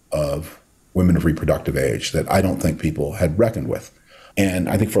control of women of reproductive age that I don't think people had reckoned with. And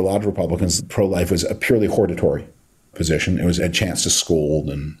I think for a lot of Republicans, pro-life was a purely hortatory position. It was a chance to scold.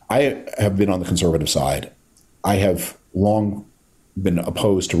 And I have been on the conservative side. I have long been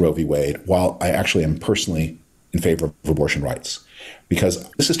opposed to Roe v. Wade, while I actually am personally in favor of abortion rights. Because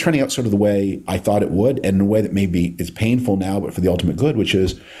this is turning out sort of the way I thought it would, and in a way that maybe is painful now, but for the ultimate good, which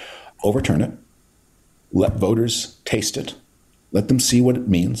is overturn it, let voters taste it, let them see what it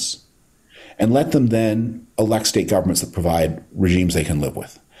means, and let them then elect state governments that provide regimes they can live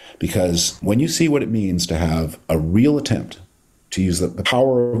with. Because when you see what it means to have a real attempt to use the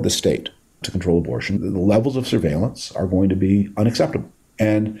power of the state to control abortion, the levels of surveillance are going to be unacceptable.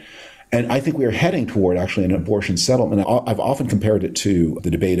 And I think we are heading toward actually an abortion settlement. I've often compared it to the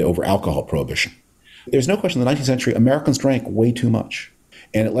debate over alcohol prohibition. There's no question in the 19th century, Americans drank way too much.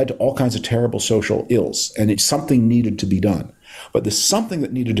 And it led to all kinds of terrible social ills. And something needed to be done. But the something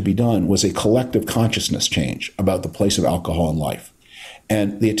that needed to be done was a collective consciousness change about the place of alcohol in life.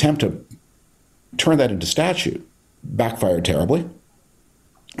 And the attempt to turn that into statute backfired terribly.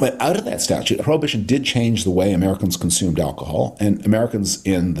 But out of that statute, prohibition did change the way Americans consumed alcohol. And Americans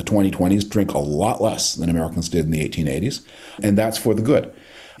in the 2020s drink a lot less than Americans did in the 1880s. And that's for the good.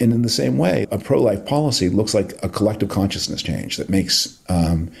 And in the same way, a pro-life policy looks like a collective consciousness change that makes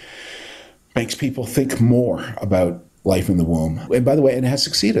people think more about life in the womb. And by the way, it has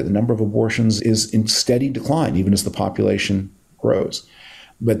succeeded. The number of abortions is in steady decline, even as the population grows.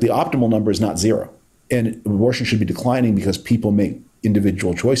 But the optimal number is not zero. And abortion should be declining because people make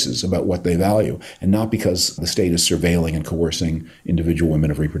individual choices about what they value, and not because the state is surveilling and coercing individual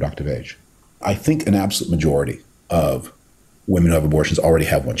women of reproductive age. I think an absolute majority of women who have abortions already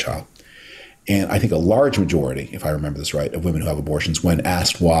have one child. And I think a large majority, if I remember this right, of women who have abortions, when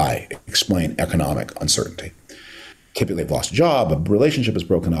asked why, explain economic uncertainty. Typically they've lost a job, a relationship is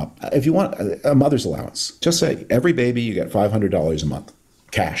broken up. If you want a mother's allowance, just say every baby you get $500 a month,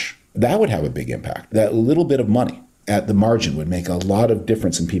 cash. That would have a big impact. That little bit of money at the margin would make a lot of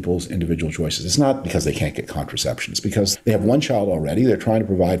difference in people's individual choices. It's not because they can't get contraception. It's because they have one child already. They're trying to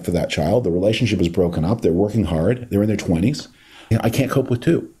provide for that child. The relationship is broken up. They're working hard. They're in their 20s. I can't cope with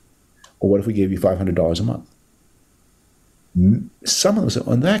two. Or what if we gave you $500 a month? Some of them say,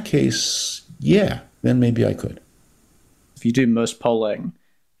 well, in that case, yeah, then maybe I could. If you do most polling,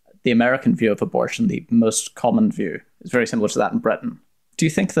 the American view of abortion, the most common view, is very similar to that in Britain. Do you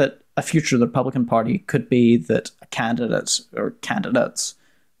think that a future of the Republican Party could be that a candidate or candidates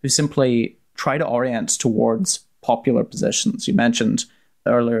who simply try to orient towards popular positions? You mentioned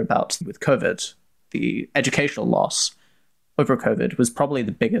earlier about with COVID, the educational loss over COVID was probably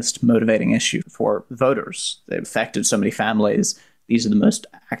the biggest motivating issue for voters. It affected so many families. These are the most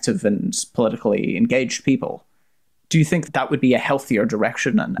active and politically engaged people. Do you think that would be a healthier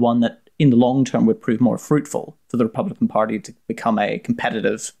direction and one that in the long term would prove more fruitful for the Republican Party to become a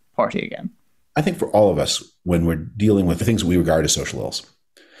competitive party again? I think for all of us, when we're dealing with the things we regard as social ills,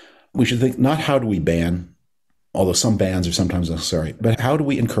 we should think not how do we ban, although some bans are sometimes necessary, but how do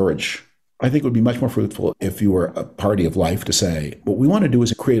we encourage? I think it would be much more fruitful if you were a party of life to say, what we want to do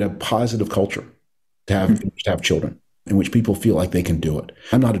is create a positive culture to have children in which people feel like they can do it.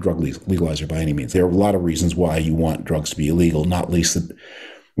 I'm not a drug legalizer by any means. There are a lot of reasons why you want drugs to be illegal, not least that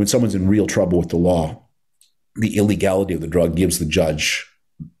when someone's in real trouble with the law, the illegality of the drug gives the judge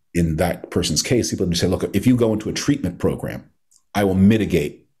in that person's case, people to say, look, if you go into a treatment program, I will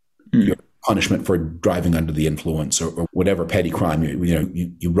mitigate your punishment for driving under the influence or whatever petty crime.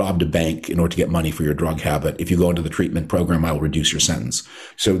 You robbed a bank in order to get money for your drug habit. If you go into the treatment program, I will reduce your sentence.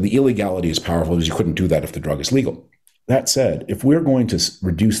 So the illegality is powerful because you couldn't do that if the drug is legal. That said, if we're going to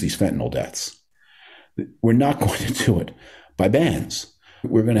reduce these fentanyl deaths, we're not going to do it by bans.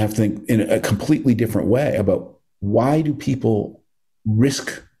 We're going to have to think in a completely different way about why do people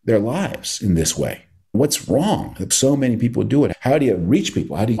risk their lives in this way? What's wrong that so many people do it? How do you reach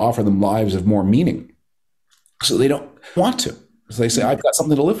people? How do you offer them lives of more meaning so they don't want to? So they say, I've got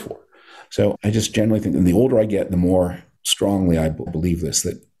something to live for. So I just generally think, and the older I get, the more strongly I believe this,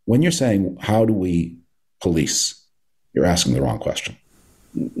 that when you're saying, how do we police? You're asking the wrong question.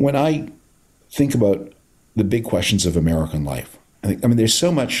 When I think about the big questions of American life, there's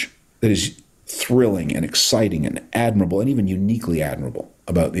so much that is thrilling and exciting and admirable and even uniquely admirable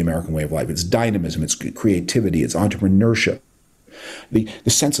about the American way of life. It's dynamism, it's creativity, it's entrepreneurship, the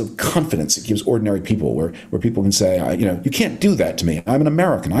sense of confidence it gives ordinary people where people can say, you can't do that to me. I'm an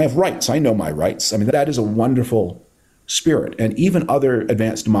American. I have rights. I know my rights. That is a wonderful spirit. And even other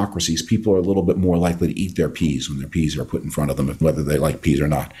advanced democracies, people are a little bit more likely to eat their peas when their peas are put in front of them, whether they like peas or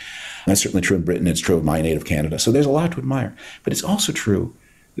not. That's certainly true in Britain. It's true of my native Canada. So there's a lot to admire. But it's also true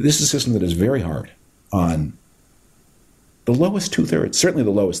that this is a system that is very hard on the lowest two-thirds, certainly the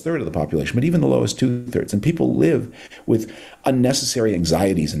lowest third of the population, but even the lowest two-thirds. And people live with unnecessary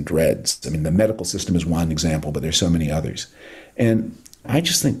anxieties and dreads. The medical system is one example, but there's so many others. And I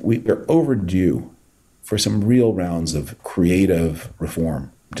just think we're overdue for some real rounds of creative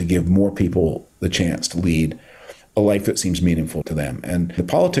reform to give more people the chance to lead a life that seems meaningful to them. And the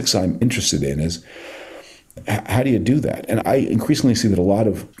politics I'm interested in is, how do you do that? And I increasingly see that a lot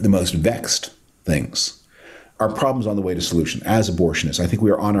of the most vexed things are problems on the way to solution. As abortionists, I think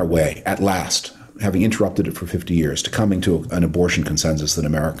we are on our way, at last, having interrupted it for 50 years, to coming to an abortion consensus that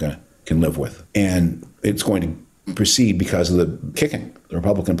America can live with. And it's going to proceed because of the kicking the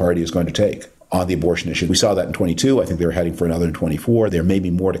Republican Party is going to take on the abortion issue. We saw that in 22. I think they're heading for another in 24. There may be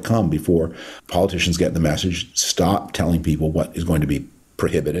more to come before politicians get the message, stop telling people what is going to be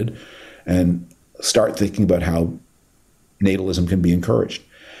prohibited, and start thinking about how natalism can be encouraged.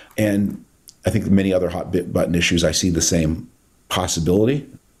 And I think many other hot-button issues, I see the same possibility.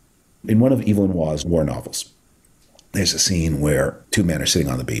 In one of Evelyn Waugh's war novels, there's a scene where two men are sitting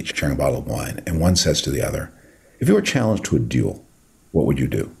on the beach sharing a bottle of wine, and one says to the other, "If you were challenged to a duel, what would you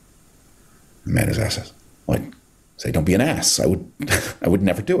do?" The man is asked, say, "Don't be an ass. I would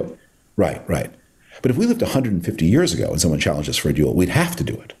never do it." Right. But if we lived 150 years ago and someone challenged us for a duel, we'd have to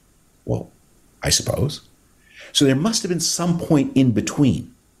do it. Well, I suppose. So there must have been some point in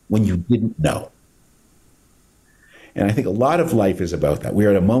between when you didn't know. And I think a lot of life is about that. We're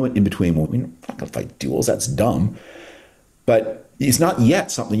at a moment in between when we're not going to fight duels. That's dumb. But it's not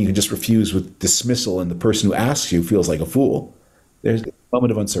yet something you can just refuse with dismissal and the person who asks you feels like a fool. There's a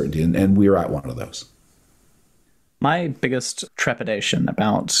moment of uncertainty, and we're at one of those. My biggest trepidation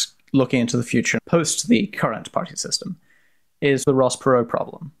about looking into the future post the current party system is the Ross Perot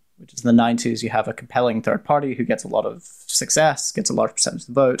problem, which is in the 90s, you have a compelling third party who gets a lot of success, gets a large percentage of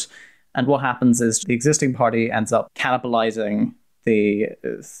the vote. And what happens is the existing party ends up cannibalizing the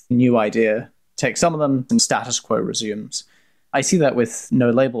new idea, takes some of them, and status quo resumes. I see that with no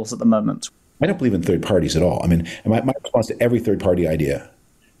labels at the moment. I don't believe in third parties at all. My response to every third party idea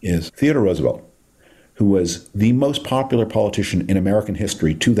is Theodore Roosevelt, who was the most popular politician in American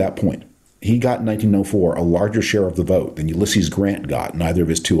history to that point. He got in 1904 a larger share of the vote than Ulysses Grant got in either of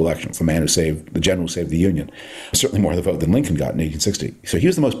his two elections, the general who saved the Union. Certainly more of the vote than Lincoln got in 1860. So he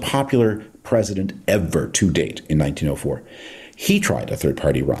was the most popular president ever to date in 1904. He tried a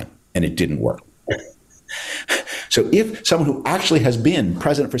third-party run, and it didn't work. So if someone who actually has been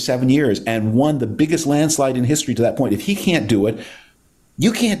president for 7 years and won the biggest landslide in history to that point, if he can't do it,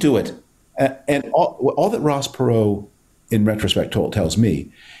 you can't do it. And all that Ross Perot, in retrospect, tells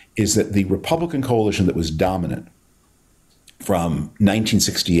me is that the Republican coalition that was dominant from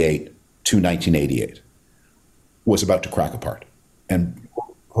 1968 to 1988 was about to crack apart. And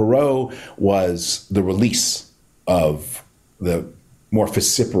Perot was the release of the more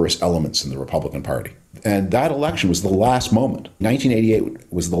vociferous elements in the Republican Party. And that election was the last moment.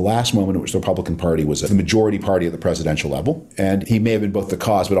 1988 was the last moment in which the Republican Party was the majority party at the presidential level. And he may have been both the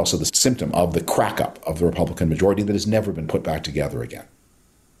cause, but also the symptom of the crack-up of the Republican majority that has never been put back together again.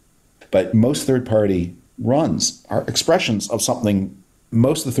 But most third-party runs are expressions of something.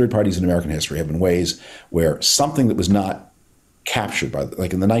 Most of the third parties in American history have been ways where something that was not captured by,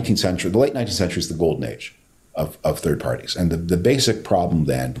 like in the 19th century, the late 19th century is the golden age of third parties. And the basic problem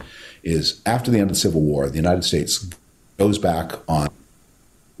then is after the end of the Civil War, the United States goes back on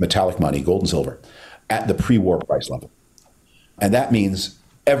metallic money, gold and silver, at the pre-war price level. And that means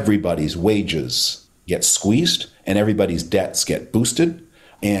everybody's wages get squeezed and everybody's debts get boosted.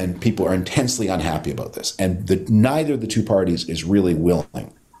 And people are intensely unhappy about this. And neither of the two parties is really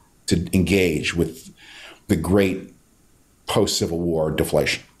willing to engage with the great post-Civil War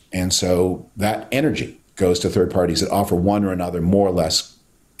deflation. And so that energy goes to third parties that offer one or another more or less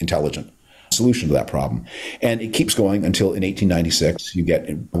intelligent solution to that problem. And it keeps going until in 1896, you get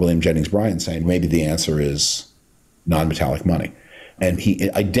William Jennings Bryan saying maybe the answer is non-metallic money. And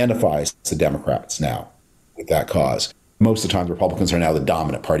he identifies the Democrats now with that cause. Most of the time, the Republicans are now the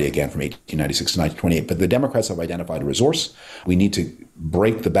dominant party again from 1896 to 1928. But the Democrats have identified a resource. We need to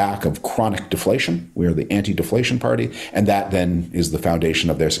break the back of chronic deflation. We are the anti-deflation party. And that then is the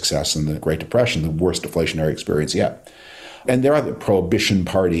foundation of their success in the Great Depression, the worst deflationary experience yet. And there are the prohibition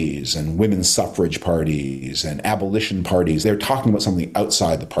parties and women's suffrage parties and abolition parties. They're talking about something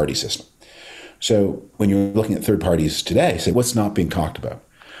outside the party system. So when you're looking at third parties today, say, what's not being talked about?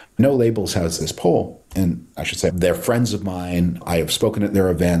 No Labels has this poll, and I should say they're friends of mine. I have spoken at their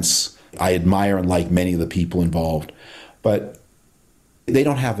events. I admire and like many of the people involved, but they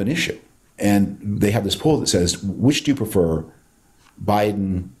don't have an issue. And they have this poll that says, which do you prefer,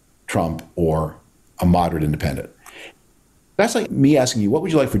 Biden, Trump, or a moderate independent? That's like me asking you, what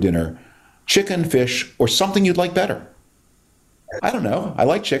would you like for dinner? Chicken, fish, or something you'd like better? I don't know. I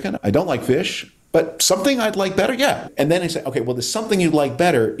like chicken. I don't like fish. But something I'd like better, yeah. And then I say, okay, well, the something you'd like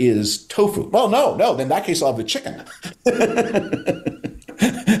better is tofu. Well, no, then in that case, I'll have the chicken.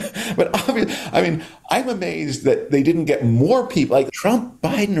 But obviously, I mean, I'm amazed that they didn't get more people like Trump,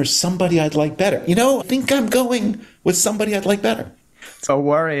 Biden, or somebody I'd like better. You know, I think I'm going with somebody I'd like better. So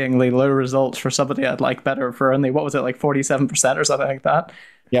worryingly low results for somebody I'd like better for only, what was it, like 47% or something like that?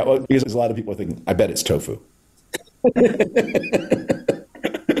 Yeah, well, because there's a lot of people thinking, I bet it's tofu.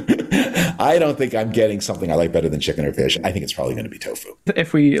 I don't think I'm getting something I like better than chicken or fish. I think it's probably going to be tofu.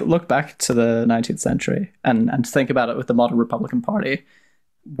 If we look back to the 19th century and think about it with the modern Republican Party,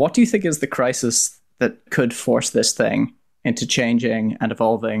 what do you think is the crisis that could force this thing into changing and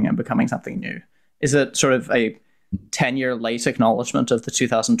evolving and becoming something new? Is it sort of a 10-year late acknowledgement of the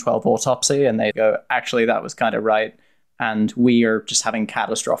 2012 autopsy and they go, actually, that was kind of right, and we are just having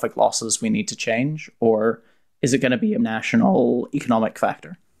catastrophic losses we need to change? Or is it going to be a national economic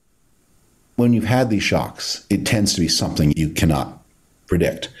factor? When you've had these shocks, it tends to be something you cannot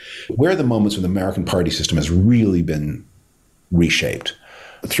predict. Where are the moments when the American party system has really been reshaped?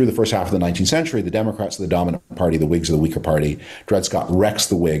 Through the first half of the 19th century, the Democrats are the dominant party, the Whigs are the weaker party. Dred Scott wrecks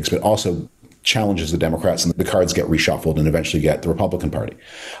the Whigs, but also challenges the Democrats, and the cards get reshuffled and eventually get the Republican Party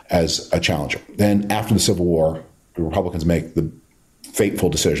as a challenger. Then after the Civil War, the Republicans make the fateful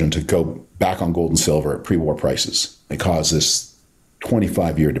decision to go back on gold and silver at pre-war prices. They cause this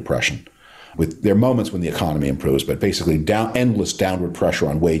 25-year depression. With there are moments when the economy improves, but basically endless downward pressure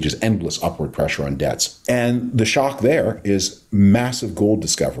on wages, endless upward pressure on debts. And the shock there is massive gold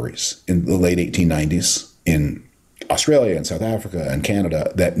discoveries in the late 1890s in Australia and South Africa and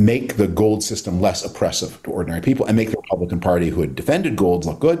Canada that make the gold system less oppressive to ordinary people and make the Republican Party, who had defended gold,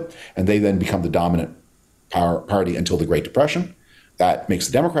 look good. And they then become the dominant party until the Great Depression. That makes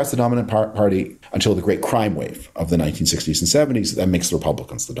the Democrats the dominant party until the great crime wave of the 1960s and 70s. That makes the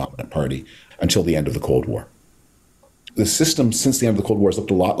Republicans the dominant party until the end of the Cold War. The system since the end of the Cold War has looked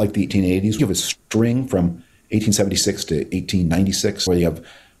a lot like the 1880s. You have a string from 1876 to 1896 where you have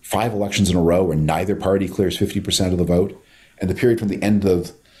 5 elections in a row where neither party clears 50% of the vote. And the period from the end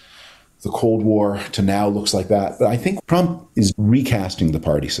of the Cold War to now looks like that. But I think Trump is recasting the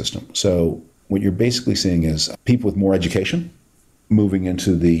party system. So what you're basically seeing is people with more education moving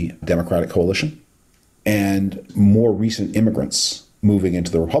into the Democratic coalition, and more recent immigrants moving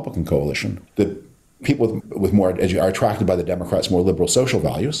into the Republican coalition. The people with more education are attracted by the Democrats' more liberal social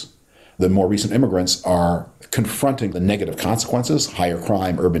values. The more recent immigrants are confronting the negative consequences, higher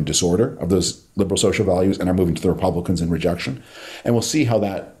crime, urban disorder of those liberal social values, and are moving to the Republicans in rejection. And we'll see how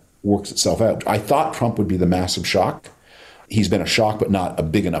that works itself out. I thought Trump would be the massive shock. He's been a shock, but not a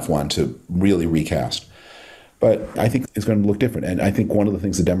big enough one to really recast. But I think it's going to look different. And I think one of the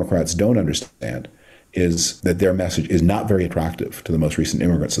things the Democrats don't understand is that their message is not very attractive to the most recent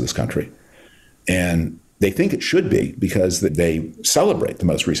immigrants of this country. And they think it should be because they celebrate the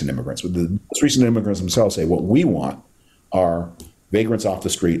most recent immigrants. But the most recent immigrants themselves say what we want are vagrants off the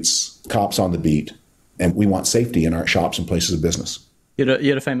streets, cops on the beat, and we want safety in our shops and places of business. You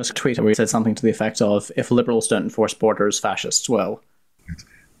had a famous tweet where you said something to the effect of, if liberals don't enforce borders, fascists will.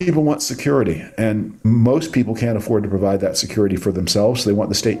 People want security, and most people can't afford to provide that security for themselves. So they want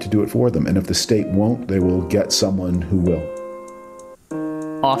the state to do it for them. And if the state won't, they will get someone who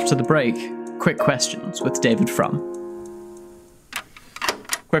will. After the break, quick questions with David Frum.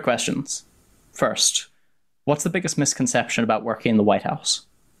 Quick questions. First, what's the biggest misconception about working in the White House?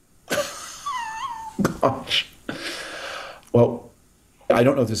 Gosh. Well, I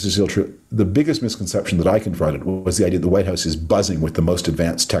don't know if this is still true. The biggest misconception that I confronted was the idea that the White House is buzzing with the most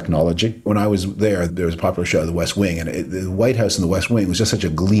advanced technology. When I was there was a popular show, The West Wing, and the White House and the West Wing was just such a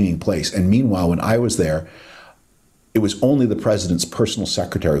gleaming place. And meanwhile, when I was there, it was only the president's personal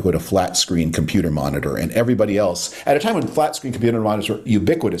secretary who had a flat screen computer monitor, and everybody else, at a time when flat screen computer monitors were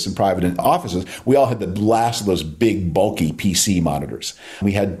ubiquitous in private offices, we all had the last of those big, bulky PC monitors.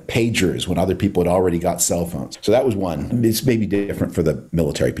 We had pagers when other people had already got cell phones. So that was one. It's maybe different for the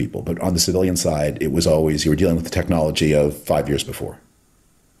military people, but on the civilian side, it was always you were dealing with the technology of 5 years before.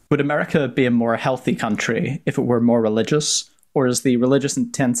 Would America be a more healthy country if it were more religious, or is the religious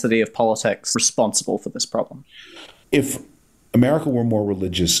intensity of politics responsible for this problem? If America were more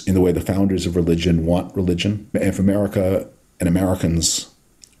religious in the way the founders of religion want religion, if America and Americans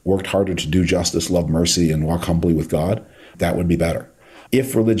worked harder to do justice, love mercy, and walk humbly with God, that would be better.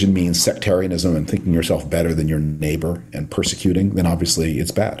 If religion means sectarianism and thinking yourself better than your neighbor and persecuting, then obviously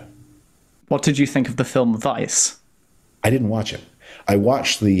it's bad. What did you think of the film Vice? I didn't watch it. I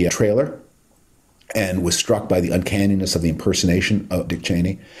watched the trailer and was struck by the uncanniness of the impersonation of Dick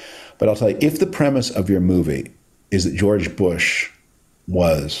Cheney. But I'll tell you, if the premise of your movie is that George Bush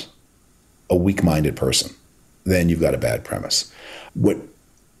was a weak-minded person, then you've got a bad premise. What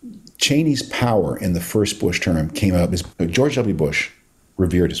Cheney's power in the first Bush term came out is George W. Bush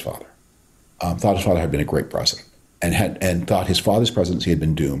revered his father, thought his father had been a great president, and thought his father's presidency had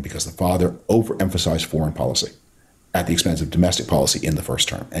been doomed because the father overemphasized foreign policy at the expense of domestic policy in the first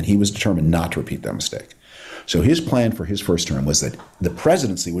term. And he was determined not to repeat that mistake. So his plan for his first term was that the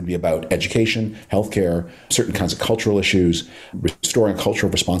presidency would be about education, healthcare, certain kinds of cultural issues, restoring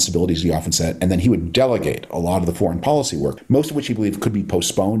cultural responsibilities, he often said, and then he would delegate a lot of the foreign policy work, most of which he believed could be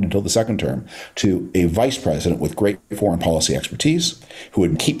postponed until the second term, to a vice president with great foreign policy expertise who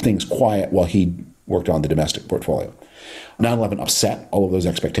would keep things quiet while he worked on the domestic portfolio. 9/11 upset all of those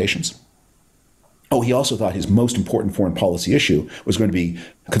expectations. Oh, he also thought his most important foreign policy issue was going to be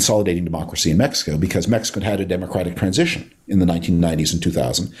consolidating democracy in Mexico, because Mexico had a democratic transition in the 1990s and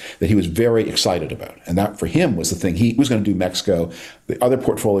 2000 that he was very excited about. And that, for him, was the thing. He was going to do Mexico. The other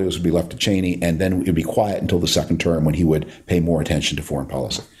portfolios would be left to Cheney, and then it would be quiet until the second term when he would pay more attention to foreign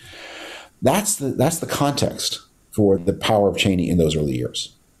policy. That's the context for the power of Cheney in those early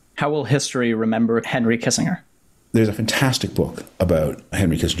years. How will history remember Henry Kissinger? There's a fantastic book about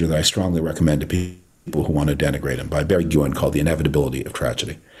Henry Kissinger that I strongly recommend to people who want to denigrate him, by Barry Guin, called The Inevitability of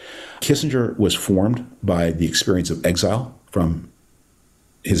Tragedy. Kissinger was formed by the experience of exile from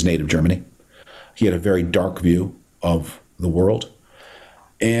his native Germany. He had a very dark view of the world.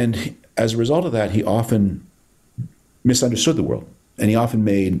 And as a result of that, he often misunderstood the world. And he often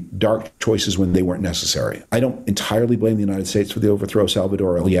made dark choices when they weren't necessary. I don't entirely blame the United States for the overthrow of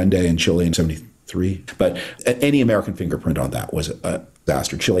Salvador Allende in Chile in 1973, but any American fingerprint on that was a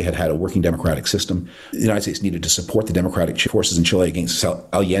disaster. Chile had a working democratic system. The United States needed to support the democratic forces in Chile against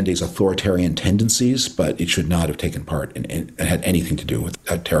Allende's authoritarian tendencies, but it should not have taken part and had anything to do with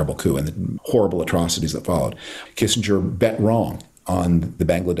that terrible coup and the horrible atrocities that followed. Kissinger bet wrong on the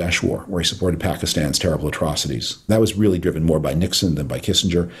Bangladesh war, where he supported Pakistan's terrible atrocities. That was really driven more by Nixon than by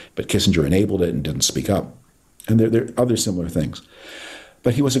Kissinger, but Kissinger enabled it and didn't speak up. And there are other similar things.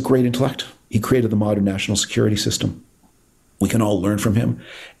 But he was a great intellect. He created the modern national security system. We can all learn from him.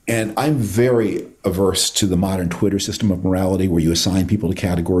 And I'm very averse to the modern Twitter system of morality, where you assign people to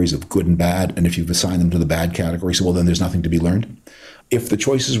categories of good and bad, and if you've assigned them to the bad category, so well, then there's nothing to be learned. If the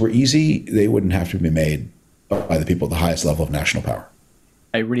choices were easy, they wouldn't have to be made by the people at the highest level of national power.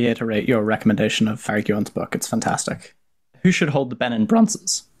 I reiterate your recommendation of Barry Guin's book. It's fantastic. Who should hold the Benin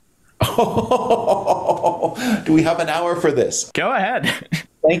bronzes? Oh, do we have an hour for this? Go ahead.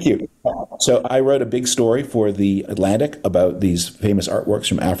 Thank you. So I wrote a big story for The Atlantic about these famous artworks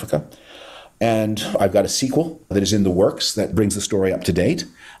from Africa. And I've got a sequel that is in the works that brings the story up to date,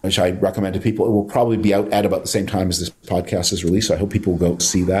 which I recommend to people. It will probably be out at about the same time as this podcast is released, so I hope people will go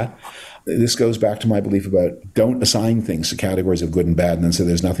see that. This goes back to my belief about don't assign things to categories of good and bad and then say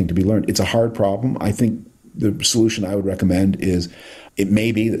there's nothing to be learned. It's a hard problem. I think the solution I would recommend is it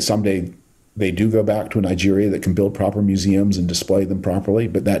may be that someday they do go back to a Nigeria that can build proper museums and display them properly,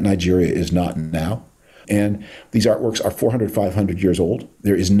 but that Nigeria is not now. And these artworks are 400, 500 years old.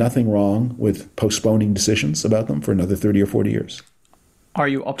 There is nothing wrong with postponing decisions about them for another 30 or 40 years. Are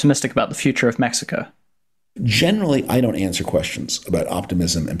you optimistic about the future of Mexico? Generally, I don't answer questions about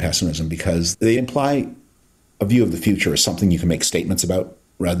optimism and pessimism because they imply a view of the future as something you can make statements about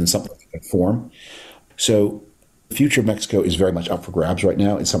rather than something you can form. So the future of Mexico is very much up for grabs right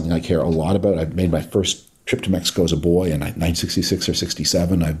now. It's something I care a lot about. I've made my first trip to Mexico as a boy in 1966 or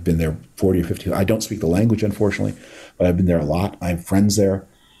 67. I've been there 40 or 50. I don't speak the language, unfortunately, but I've been there a lot. I have friends there.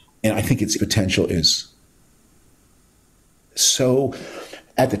 And I think its potential is so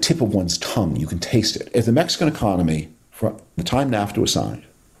at the tip of one's tongue. You can taste it. If the Mexican economy, from the time NAFTA was signed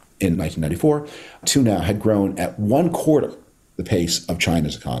in 1994 to now had grown at 1/4 the pace of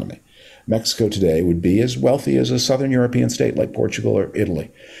China's economy. Mexico today would be as wealthy as a southern European state like Portugal or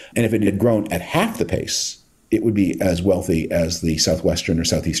Italy. And if it had grown at half the pace, it would be as wealthy as the southwestern or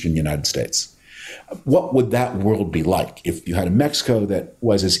southeastern United States. What would that world be like if you had a Mexico that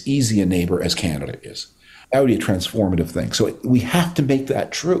was as easy a neighbor as Canada is? That would be a transformative thing. So we have to make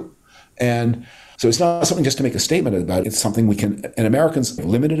that true. And so it's not something just to make a statement about it. It's something we can, and Americans have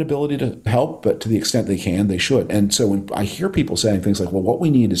limited ability to help, but to the extent they can, they should. And so when I hear people saying things like, well, what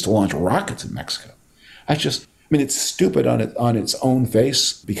we need is to launch rockets in Mexico. It's stupid on its own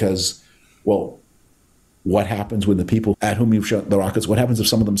face because, well, what happens when the people at whom you've shot the rockets, what happens if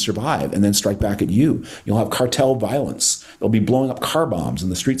some of them survive and then strike back at you? You'll have cartel violence. They'll be blowing up car bombs in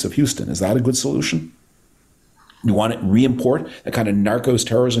the streets of Houston. Is that a good solution? You want to re-import the kind of narcos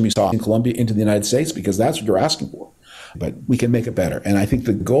terrorism you saw in Colombia into the United States? Because that's what you're asking for. But we can make it better. And I think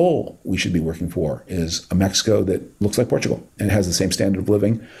the goal we should be working for is a Mexico that looks like Portugal and has the same standard of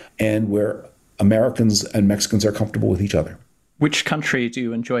living and where Americans and Mexicans are comfortable with each other. Which country do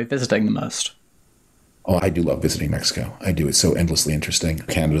you enjoy visiting the most? Oh, I do love visiting Mexico. I do. It's so endlessly interesting.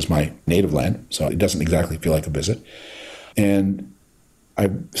 Canada's my native land, so it doesn't exactly feel like a visit. And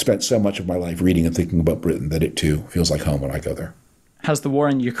I've spent so much of my life reading and thinking about Britain that it too feels like home when I go there. Has the war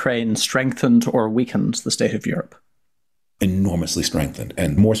in Ukraine strengthened or weakened the state of Europe? Enormously strengthened,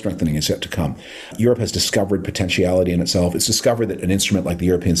 and more strengthening is yet to come. Europe has discovered potentiality in itself. It's discovered that an instrument like the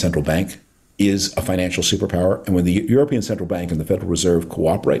European Central Bank is a financial superpower. And when the European Central Bank and the Federal Reserve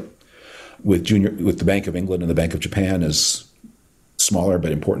cooperate with the Bank of England and the Bank of Japan as smaller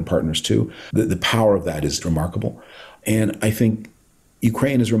but important partners too, the power of that is remarkable. And I think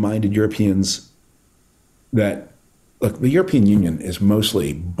Ukraine has reminded Europeans that, look, the European Union is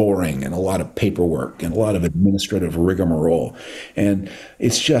mostly boring and a lot of paperwork and a lot of administrative rigmarole. And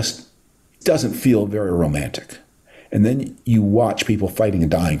it doesn't feel very romantic. And then you watch people fighting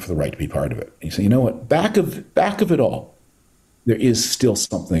and dying for the right to be part of it. And you say, you know what, back of it all, there is still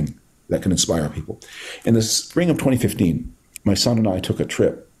something that can inspire people. In the spring of 2015, my son and I took a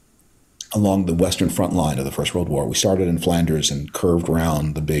trip along the western front line of the First World War. We started in Flanders and curved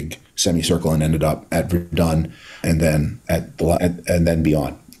around the big semicircle and ended up at Verdun and then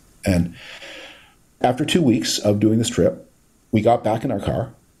beyond. And after 2 weeks of doing this trip, we got back in our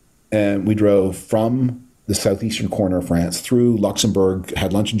car and we drove from the southeastern corner of France through Luxembourg,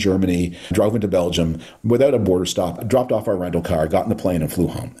 had lunch in Germany, drove into Belgium without a border stop, dropped off our rental car, got in the plane and flew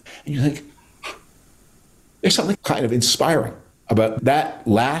home. And you think, there's something kind of inspiring about that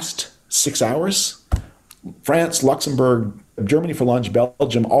last 6 hours. France, Luxembourg, Germany for lunch,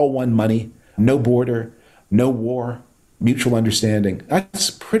 Belgium, all one money, no border, no war, mutual understanding.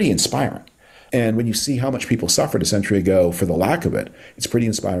 That's pretty inspiring. And when you see how much people suffered a century ago for the lack of it, it's pretty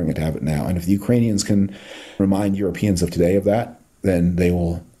inspiring to have it now. And if the Ukrainians can remind Europeans of today of that, then they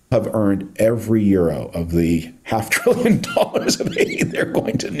will have earned every euro of the $500 billion of aid they're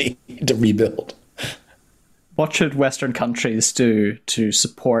going to need to rebuild. What should Western countries do to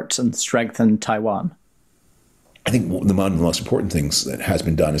support and strengthen Taiwan? I think one of the most important things that has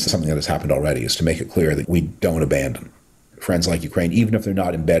been done is something that has happened already, is to make it clear that we don't abandon friends like Ukraine, even if they're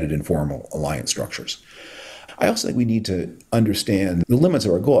not embedded in formal alliance structures. I also think we need to understand the limits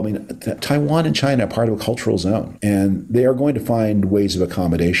of our goal. I mean, Taiwan and China are part of a cultural zone, and they are going to find ways of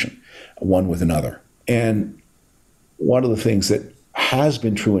accommodation one with another. And one of the things that has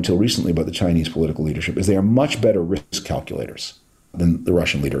been true until recently about the Chinese political leadership is they are much better risk calculators than the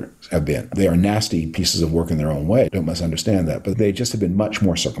Russian leaders have been. They are nasty pieces of work in their own way. Don't misunderstand that. But they just have been much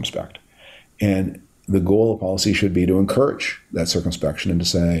more circumspect. And the goal of policy should be to encourage that circumspection and to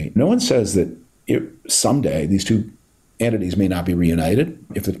say, no one says that someday these two entities may not be reunited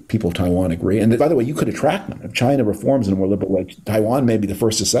if the people of Taiwan agree. And by the way, you could attract them. If China reforms in a more liberal way, Taiwan may be the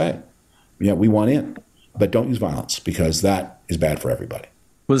first to say, yeah, we want in. But don't use violence, because that is bad for everybody.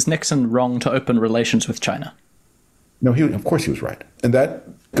 Was Nixon wrong to open relations with China? No, of course he was right. And that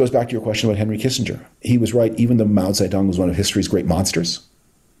goes back to your question about Henry Kissinger. He was right, even though Mao Zedong was one of history's great monsters,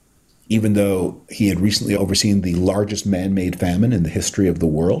 even though he had recently overseen the largest man-made famine in the history of the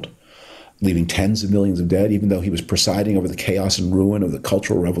world, leaving tens of millions of dead, even though he was presiding over the chaos and ruin of the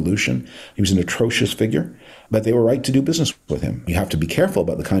Cultural Revolution. He was an atrocious figure, but they were right to do business with him. You have to be careful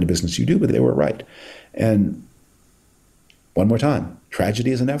about the kind of business you do, but they were right. And one more time,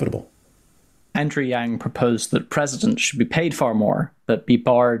 tragedy is inevitable. Andrew Yang proposed that presidents should be paid far more, but be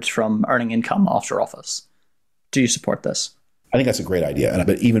barred from earning income after office. Do you support this? I think that's a great idea.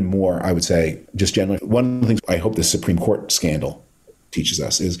 But even more, I would say, just generally, one of the things I hope the Supreme Court scandal teaches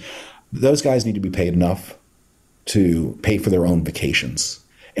us is those guys need to be paid enough to pay for their own vacations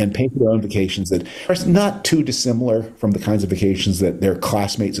and pay for their own vacations that are not too dissimilar from the kinds of vacations that their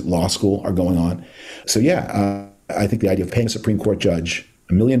classmates at law school are going on. So yeah, I think the idea of paying a Supreme Court judge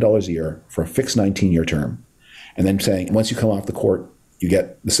 $1 million a year for a fixed 19-year term, and then saying once you come off the court, you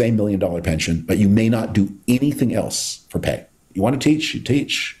get the same $1 million pension, but you may not do anything else for pay. You want to teach, you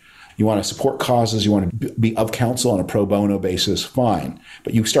teach. You want to support causes, you want to be of counsel on a pro bono basis, fine.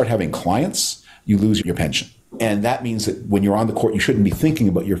 But you start having clients, you lose your pension. And that means that when you're on the court, you shouldn't be thinking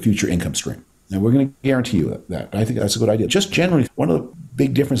about your future income stream. And we're going to guarantee you that. I think that's a good idea. Just generally, one of the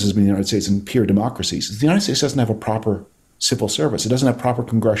big differences between the United States and peer democracies is the United States doesn't have a proper civil service. It doesn't have proper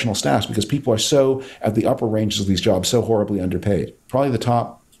congressional staffs because people are so, at the upper ranges of these jobs, so horribly underpaid. Probably the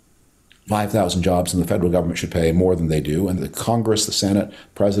top 5,000 jobs in the federal government should pay more than they do. And the Congress, the Senate,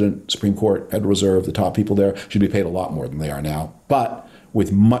 President, Supreme Court, Federal Reserve, the top people there should be paid a lot more than they are now. But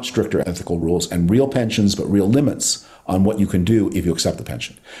with much stricter ethical rules and real pensions, but real limits on what you can do if you accept the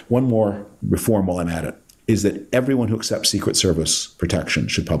pension. One more reform while I'm at it is that everyone who accepts Secret Service protection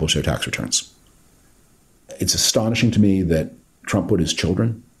should publish their tax returns. It's astonishing to me that Trump put his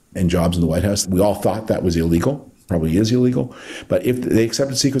children in jobs in the White House. We all thought that was illegal. Probably is illegal. But if they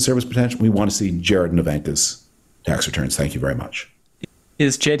accepted Secret Service protection, we want to see Jared and Ivanka's tax returns. Thank you very much.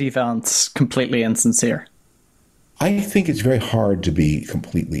 Is J.D. Vance completely insincere? I think it's very hard to be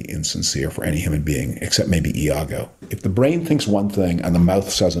completely insincere for any human being, except maybe Iago. If the brain thinks one thing and the mouth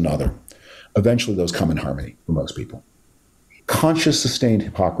says another, eventually those come in harmony for most people. Conscious, sustained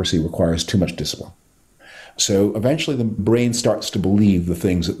hypocrisy requires too much discipline. So eventually the brain starts to believe the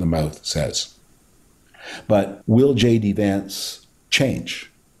things that the mouth says. But will J.D. Vance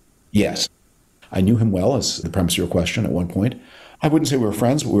change? Yes. I knew him well, as the premise of your question, at one point. I wouldn't say we were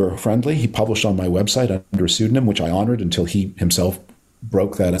friends, but we were friendly. He published on my website under a pseudonym, which I honored until he himself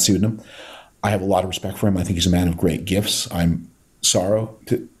broke that pseudonym. I have a lot of respect for him. I think he's a man of great gifts. I'm sorrow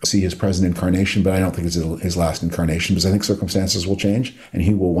to see his present incarnation, but I don't think it's his last incarnation because I think circumstances will change, and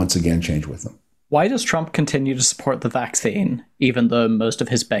he will once again change with them. Why does Trump continue to support the vaccine, even though most of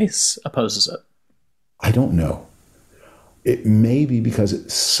his base opposes it? I don't know. It may be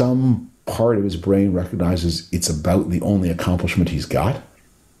because some part of his brain recognizes it's about the only accomplishment he's got.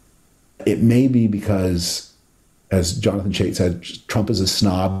 It may be because, as Jonathan Chait said, Trump is a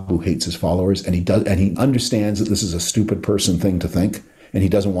snob who hates his followers, and he understands that this is a stupid person thing to think, and he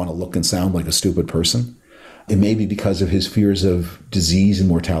doesn't want to look and sound like a stupid person. It may be because of his fears of disease and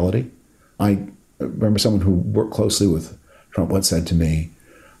mortality. I remember someone who worked closely with Trump once said to me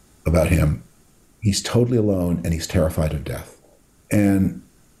about him, he's totally alone and he's terrified of death. And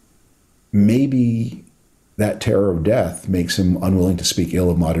maybe that terror of death makes him unwilling to speak ill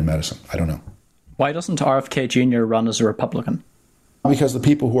of modern medicine. I don't know. Why doesn't RFK Jr. run as a Republican? Because the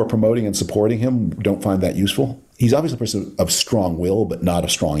people who are promoting and supporting him don't find that useful. He's obviously a person of strong will, but not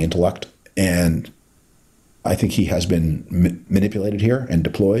of strong intellect. And I think he has been manipulated here and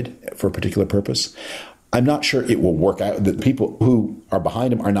deployed for a particular purpose. I'm not sure it will work out. The people who are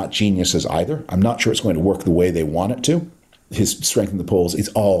behind him are not geniuses either. I'm not sure it's going to work the way they want it to. His strength in the polls, it's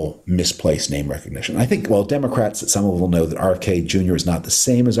all misplaced name recognition. I think, well, Democrats at some level know that RFK Jr. is not the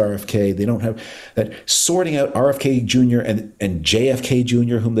same as RFK. They don't have that sorting out RFK Jr. and JFK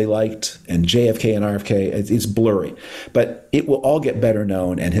Jr., whom they liked, and JFK and RFK. It's blurry. But it will all get better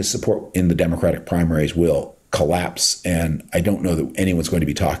known, and his support in the Democratic primaries will collapse. And I don't know that anyone's going to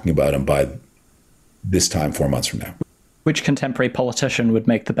be talking about him by this time 4 months from now. Which contemporary politician would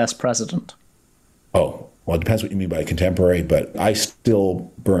make the best president? Oh, well, it depends what you mean by contemporary, but I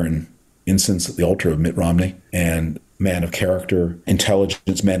still burn incense at the altar of Mitt Romney, and man of character,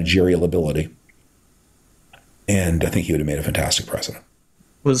 intelligence, managerial ability. And I think he would have made a fantastic president.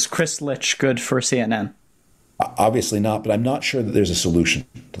 Was Chris Litch good for CNN? Obviously not, but I'm not sure that there's a solution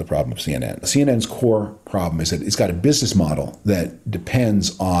to the problem of CNN. CNN's core problem is that it's got a business model that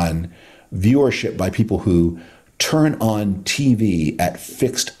depends on viewership by people who turn on TV at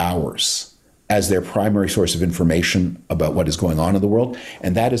fixed hours as their primary source of information about what is going on in the world.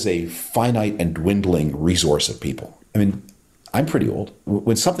 And that is a finite and dwindling resource of people. I mean, I'm pretty old.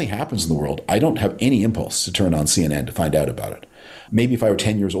 When something happens in the world, I don't have any impulse to turn on CNN to find out about it. Maybe if I were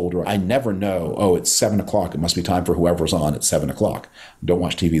 10 years older, I never know, oh, it's 7 o'clock. It must be time for whoever's on at 7 o'clock. Don't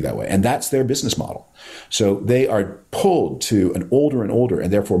watch TV that way. And that's their business model. So they are pulled to an older and older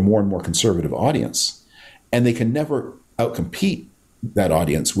and therefore more and more conservative audience. And they can never outcompete that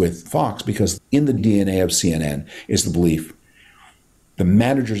audience with Fox because in the DNA of CNN is the belief the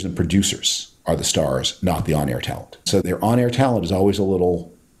managers and producers are the stars, not the on-air talent. So their on-air talent is always a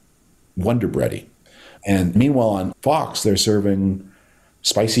little Wonder Bready. And meanwhile, on Fox, they're serving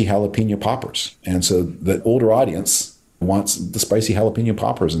spicy jalapeno poppers. And so the older audience wants the spicy jalapeno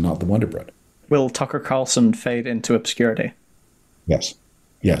poppers and not the Wonder Bread. Will Tucker Carlson fade into obscurity? Yes.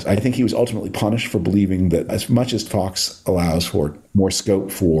 Yes, I think he was ultimately punished for believing that as much as Fox allows for more scope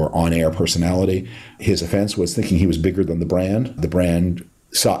for on-air personality, his offense was thinking he was bigger than the brand. The brand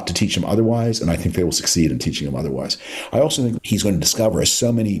sought to teach him otherwise, and I think they will succeed in teaching him otherwise. I also think he's going to discover, as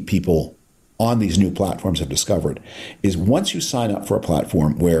so many people on these new platforms have discovered, is once you sign up for a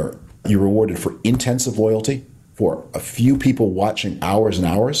platform where you're rewarded for intensive loyalty, for a few people watching hours and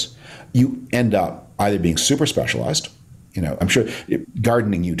hours, you end up either being super specialized. I'm sure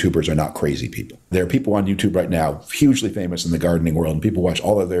gardening YouTubers are not crazy people. There are people on YouTube right now, hugely famous in the gardening world, and people watch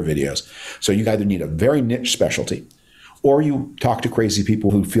all of their videos. So you either need a very niche specialty, or you talk to crazy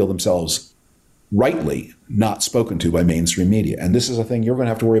people who feel themselves rightly not spoken to by mainstream media. And this is a thing you're going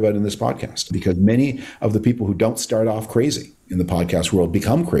to have to worry about in this podcast, because many of the people who don't start off crazy in the podcast world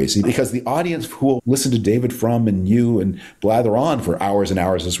become crazy because the audience who will listen to David Frum and you and blather on for hours and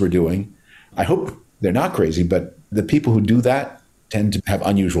hours as we're doing, I hope they're not crazy, but the people who do that tend to have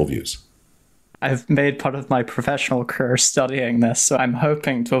unusual views. I've made part of my professional career studying this, so I'm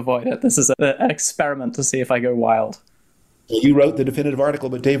hoping to avoid it. This is an experiment to see if I go wild. You wrote the definitive article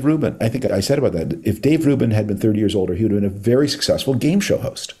about Dave Rubin. I think I said about that. If Dave Rubin had been 30 years older, he would have been a very successful game show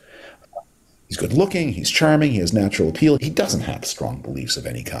host. He's good looking, he's charming, he has natural appeal. He doesn't have strong beliefs of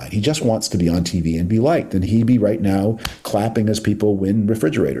any kind. He just wants to be on TV and be liked. And he'd be right now clapping as people win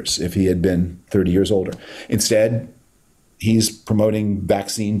refrigerators if he had been 30 years older. Instead, he's promoting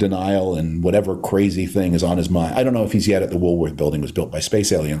vaccine denial and whatever crazy thing is on his mind. I don't know if he's yet at the Woolworth building was built by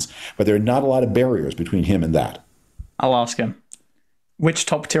space aliens, but there are not a lot of barriers between him and that. I'll ask him. Which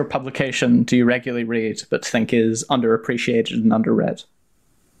top-tier publication do you regularly read but think is underappreciated and underread?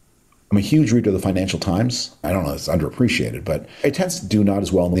 I'm a huge reader of the Financial Times. I don't know if it's underappreciated, but it tends to do not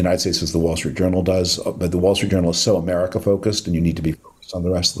as well in the United States as the Wall Street Journal does. But the Wall Street Journal is so America-focused, and you need to be focused on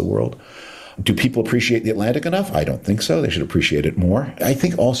the rest of the world. Do people appreciate The Atlantic enough? I don't think so. They should appreciate it more. I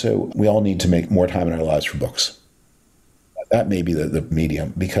think also we all need to make more time in our lives for books. That may be the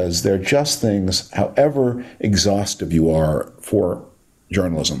medium, because they're just things, however exhaustive you are for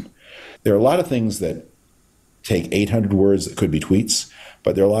journalism. There are a lot of things that take 800 words that could be tweets,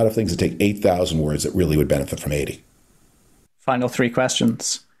 but there are a lot of things that take 8,000 words that really would benefit from 80. Final 3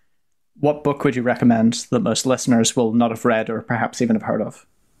 questions. What book would you recommend that most listeners will not have read or perhaps even have heard of?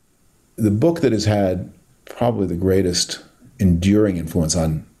 The book that has had probably the greatest enduring influence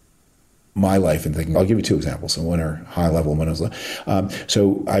on my life and thinking, I'll give you 2 examples. So one are high level and one is low.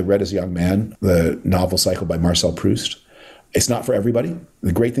 So I read as a young man the novel cycle by Marcel Proust. It's not for everybody.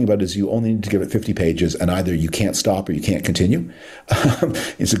 The great thing about it is you only need to give it 50 pages, and either you can't stop or you can't continue.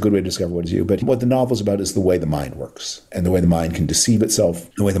 It's a good way to discover what is you. But what the novel's about is the way the mind works, and the way the mind can deceive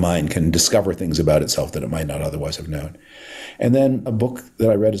itself, the way the mind can discover things about itself that it might not otherwise have known. And then a book that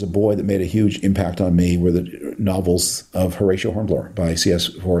I read as a boy that made a huge impact on me were the novels of Horatio Hornblower by C.S.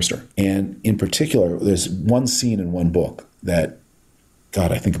 Forester. And in particular, there's one scene in one book that,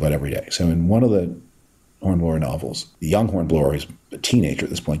 God, I think about every day. So in one of the Hornblower novels, the young Hornblower is a teenager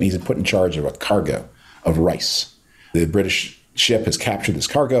at this point. He's put in charge of a cargo of rice. The British ship has captured this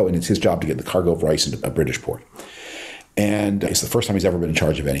cargo, and it's his job to get the cargo of rice into a British port. And it's the first time he's ever been in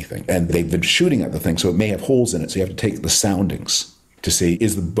charge of anything. And they've been shooting at the thing, so it may have holes in it. So you have to take the soundings to see,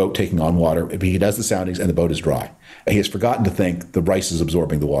 is the boat taking on water? He does the soundings, and the boat is dry. And he has forgotten to think the rice is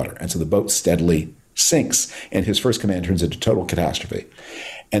absorbing the water. And so the boat steadily sinks, and his first command turns into total catastrophe.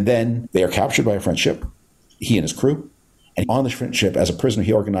 And then they are captured by a French ship, he and his crew. And on the French ship, as a prisoner,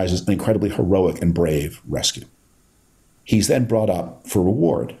 he organizes an incredibly heroic and brave rescue. He's then brought up for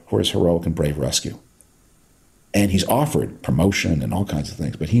reward for his heroic and brave rescue. And he's offered promotion and all kinds of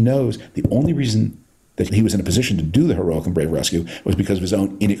things. But he knows the only reason that he was in a position to do the heroic and brave rescue was because of his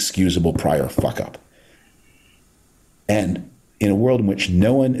own inexcusable prior fuck-up. And in a world in which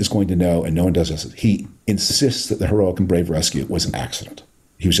no one is going to know and no one does this, he insists that the heroic and brave rescue was an accident.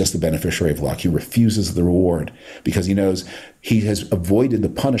 He was just the beneficiary of luck. He refuses the reward because he knows he has avoided the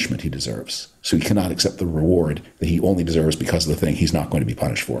punishment he deserves. So he cannot accept the reward that he only deserves because of the thing he's not going to be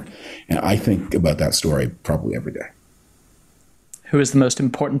punished for. And I think about that story probably every day. Who is the most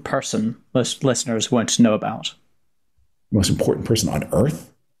important person most listeners want to know about? Most important person on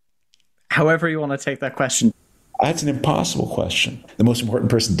earth? However you want to take that question. That's an impossible question. The most important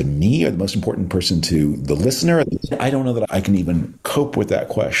person to me or the most important person to the listener? I don't know that I can even cope with that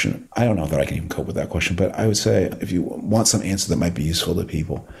question. But I would say if you want some answer that might be useful to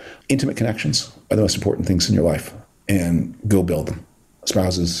people, intimate connections are the most important things in your life, and go build them.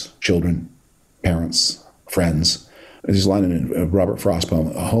 Spouses, children, parents, friends. There's a line in a Robert Frost poem,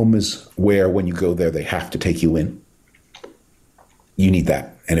 a home is where when you go there, they have to take you in. You need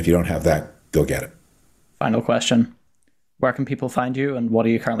that. And if you don't have that, go get it. Final question. Where can people find you and what are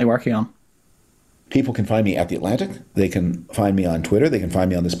you currently working on? People can find me at The Atlantic. They can find me on Twitter. They can find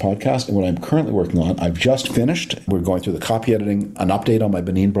me on this podcast. And what I'm currently working on, I've just finished. We're going through the copy editing, an update on my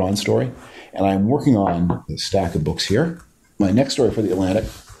Benin Bronze story. And I'm working on a stack of books here. My next story for The Atlantic,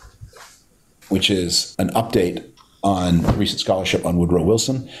 which is an update on recent scholarship on Woodrow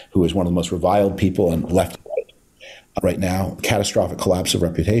Wilson, who is one of the most reviled people on left and right now, catastrophic collapse of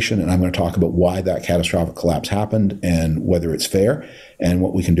reputation. And I'm going to talk about why that catastrophic collapse happened and whether it's fair and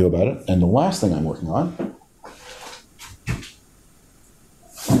what we can do about it. And the last thing I'm working on,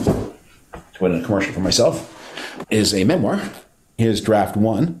 to put in a commercial for myself, is a memoir. Here's draft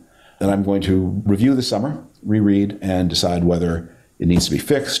 1 that I'm going to review this summer, reread, and decide whether it needs to be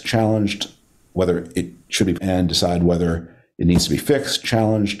fixed, challenged, whether it should be, and decide whether it needs to be fixed,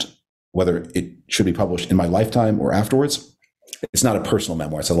 challenged, whether it should be published in my lifetime or afterwards. It's not a personal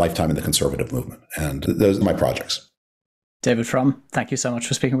memoir. It's a lifetime in the conservative movement. And those are my projects. David Frum, thank you so much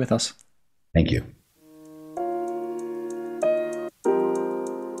for speaking with us. Thank you.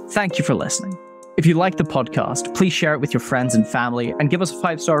 Thank you for listening. If you like the podcast, please share it with your friends and family and give us a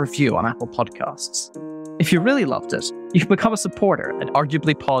 5-star review on Apple Podcasts. If you really loved it, you can become a supporter at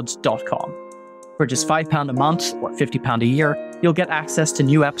arguablypod.com. For just £5 a month or £50 a year, you'll get access to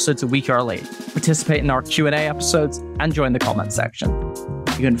new episodes a week early, participate in our Q&A episodes, and join the comment section.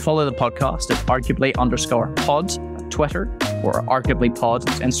 You can follow the podcast at arguably_pod on Twitter or arguablypod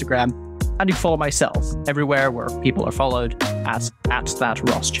on Instagram, and you can follow myself everywhere where people are followed at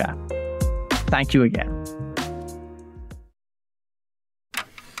 @thatrosschat. Thank you again.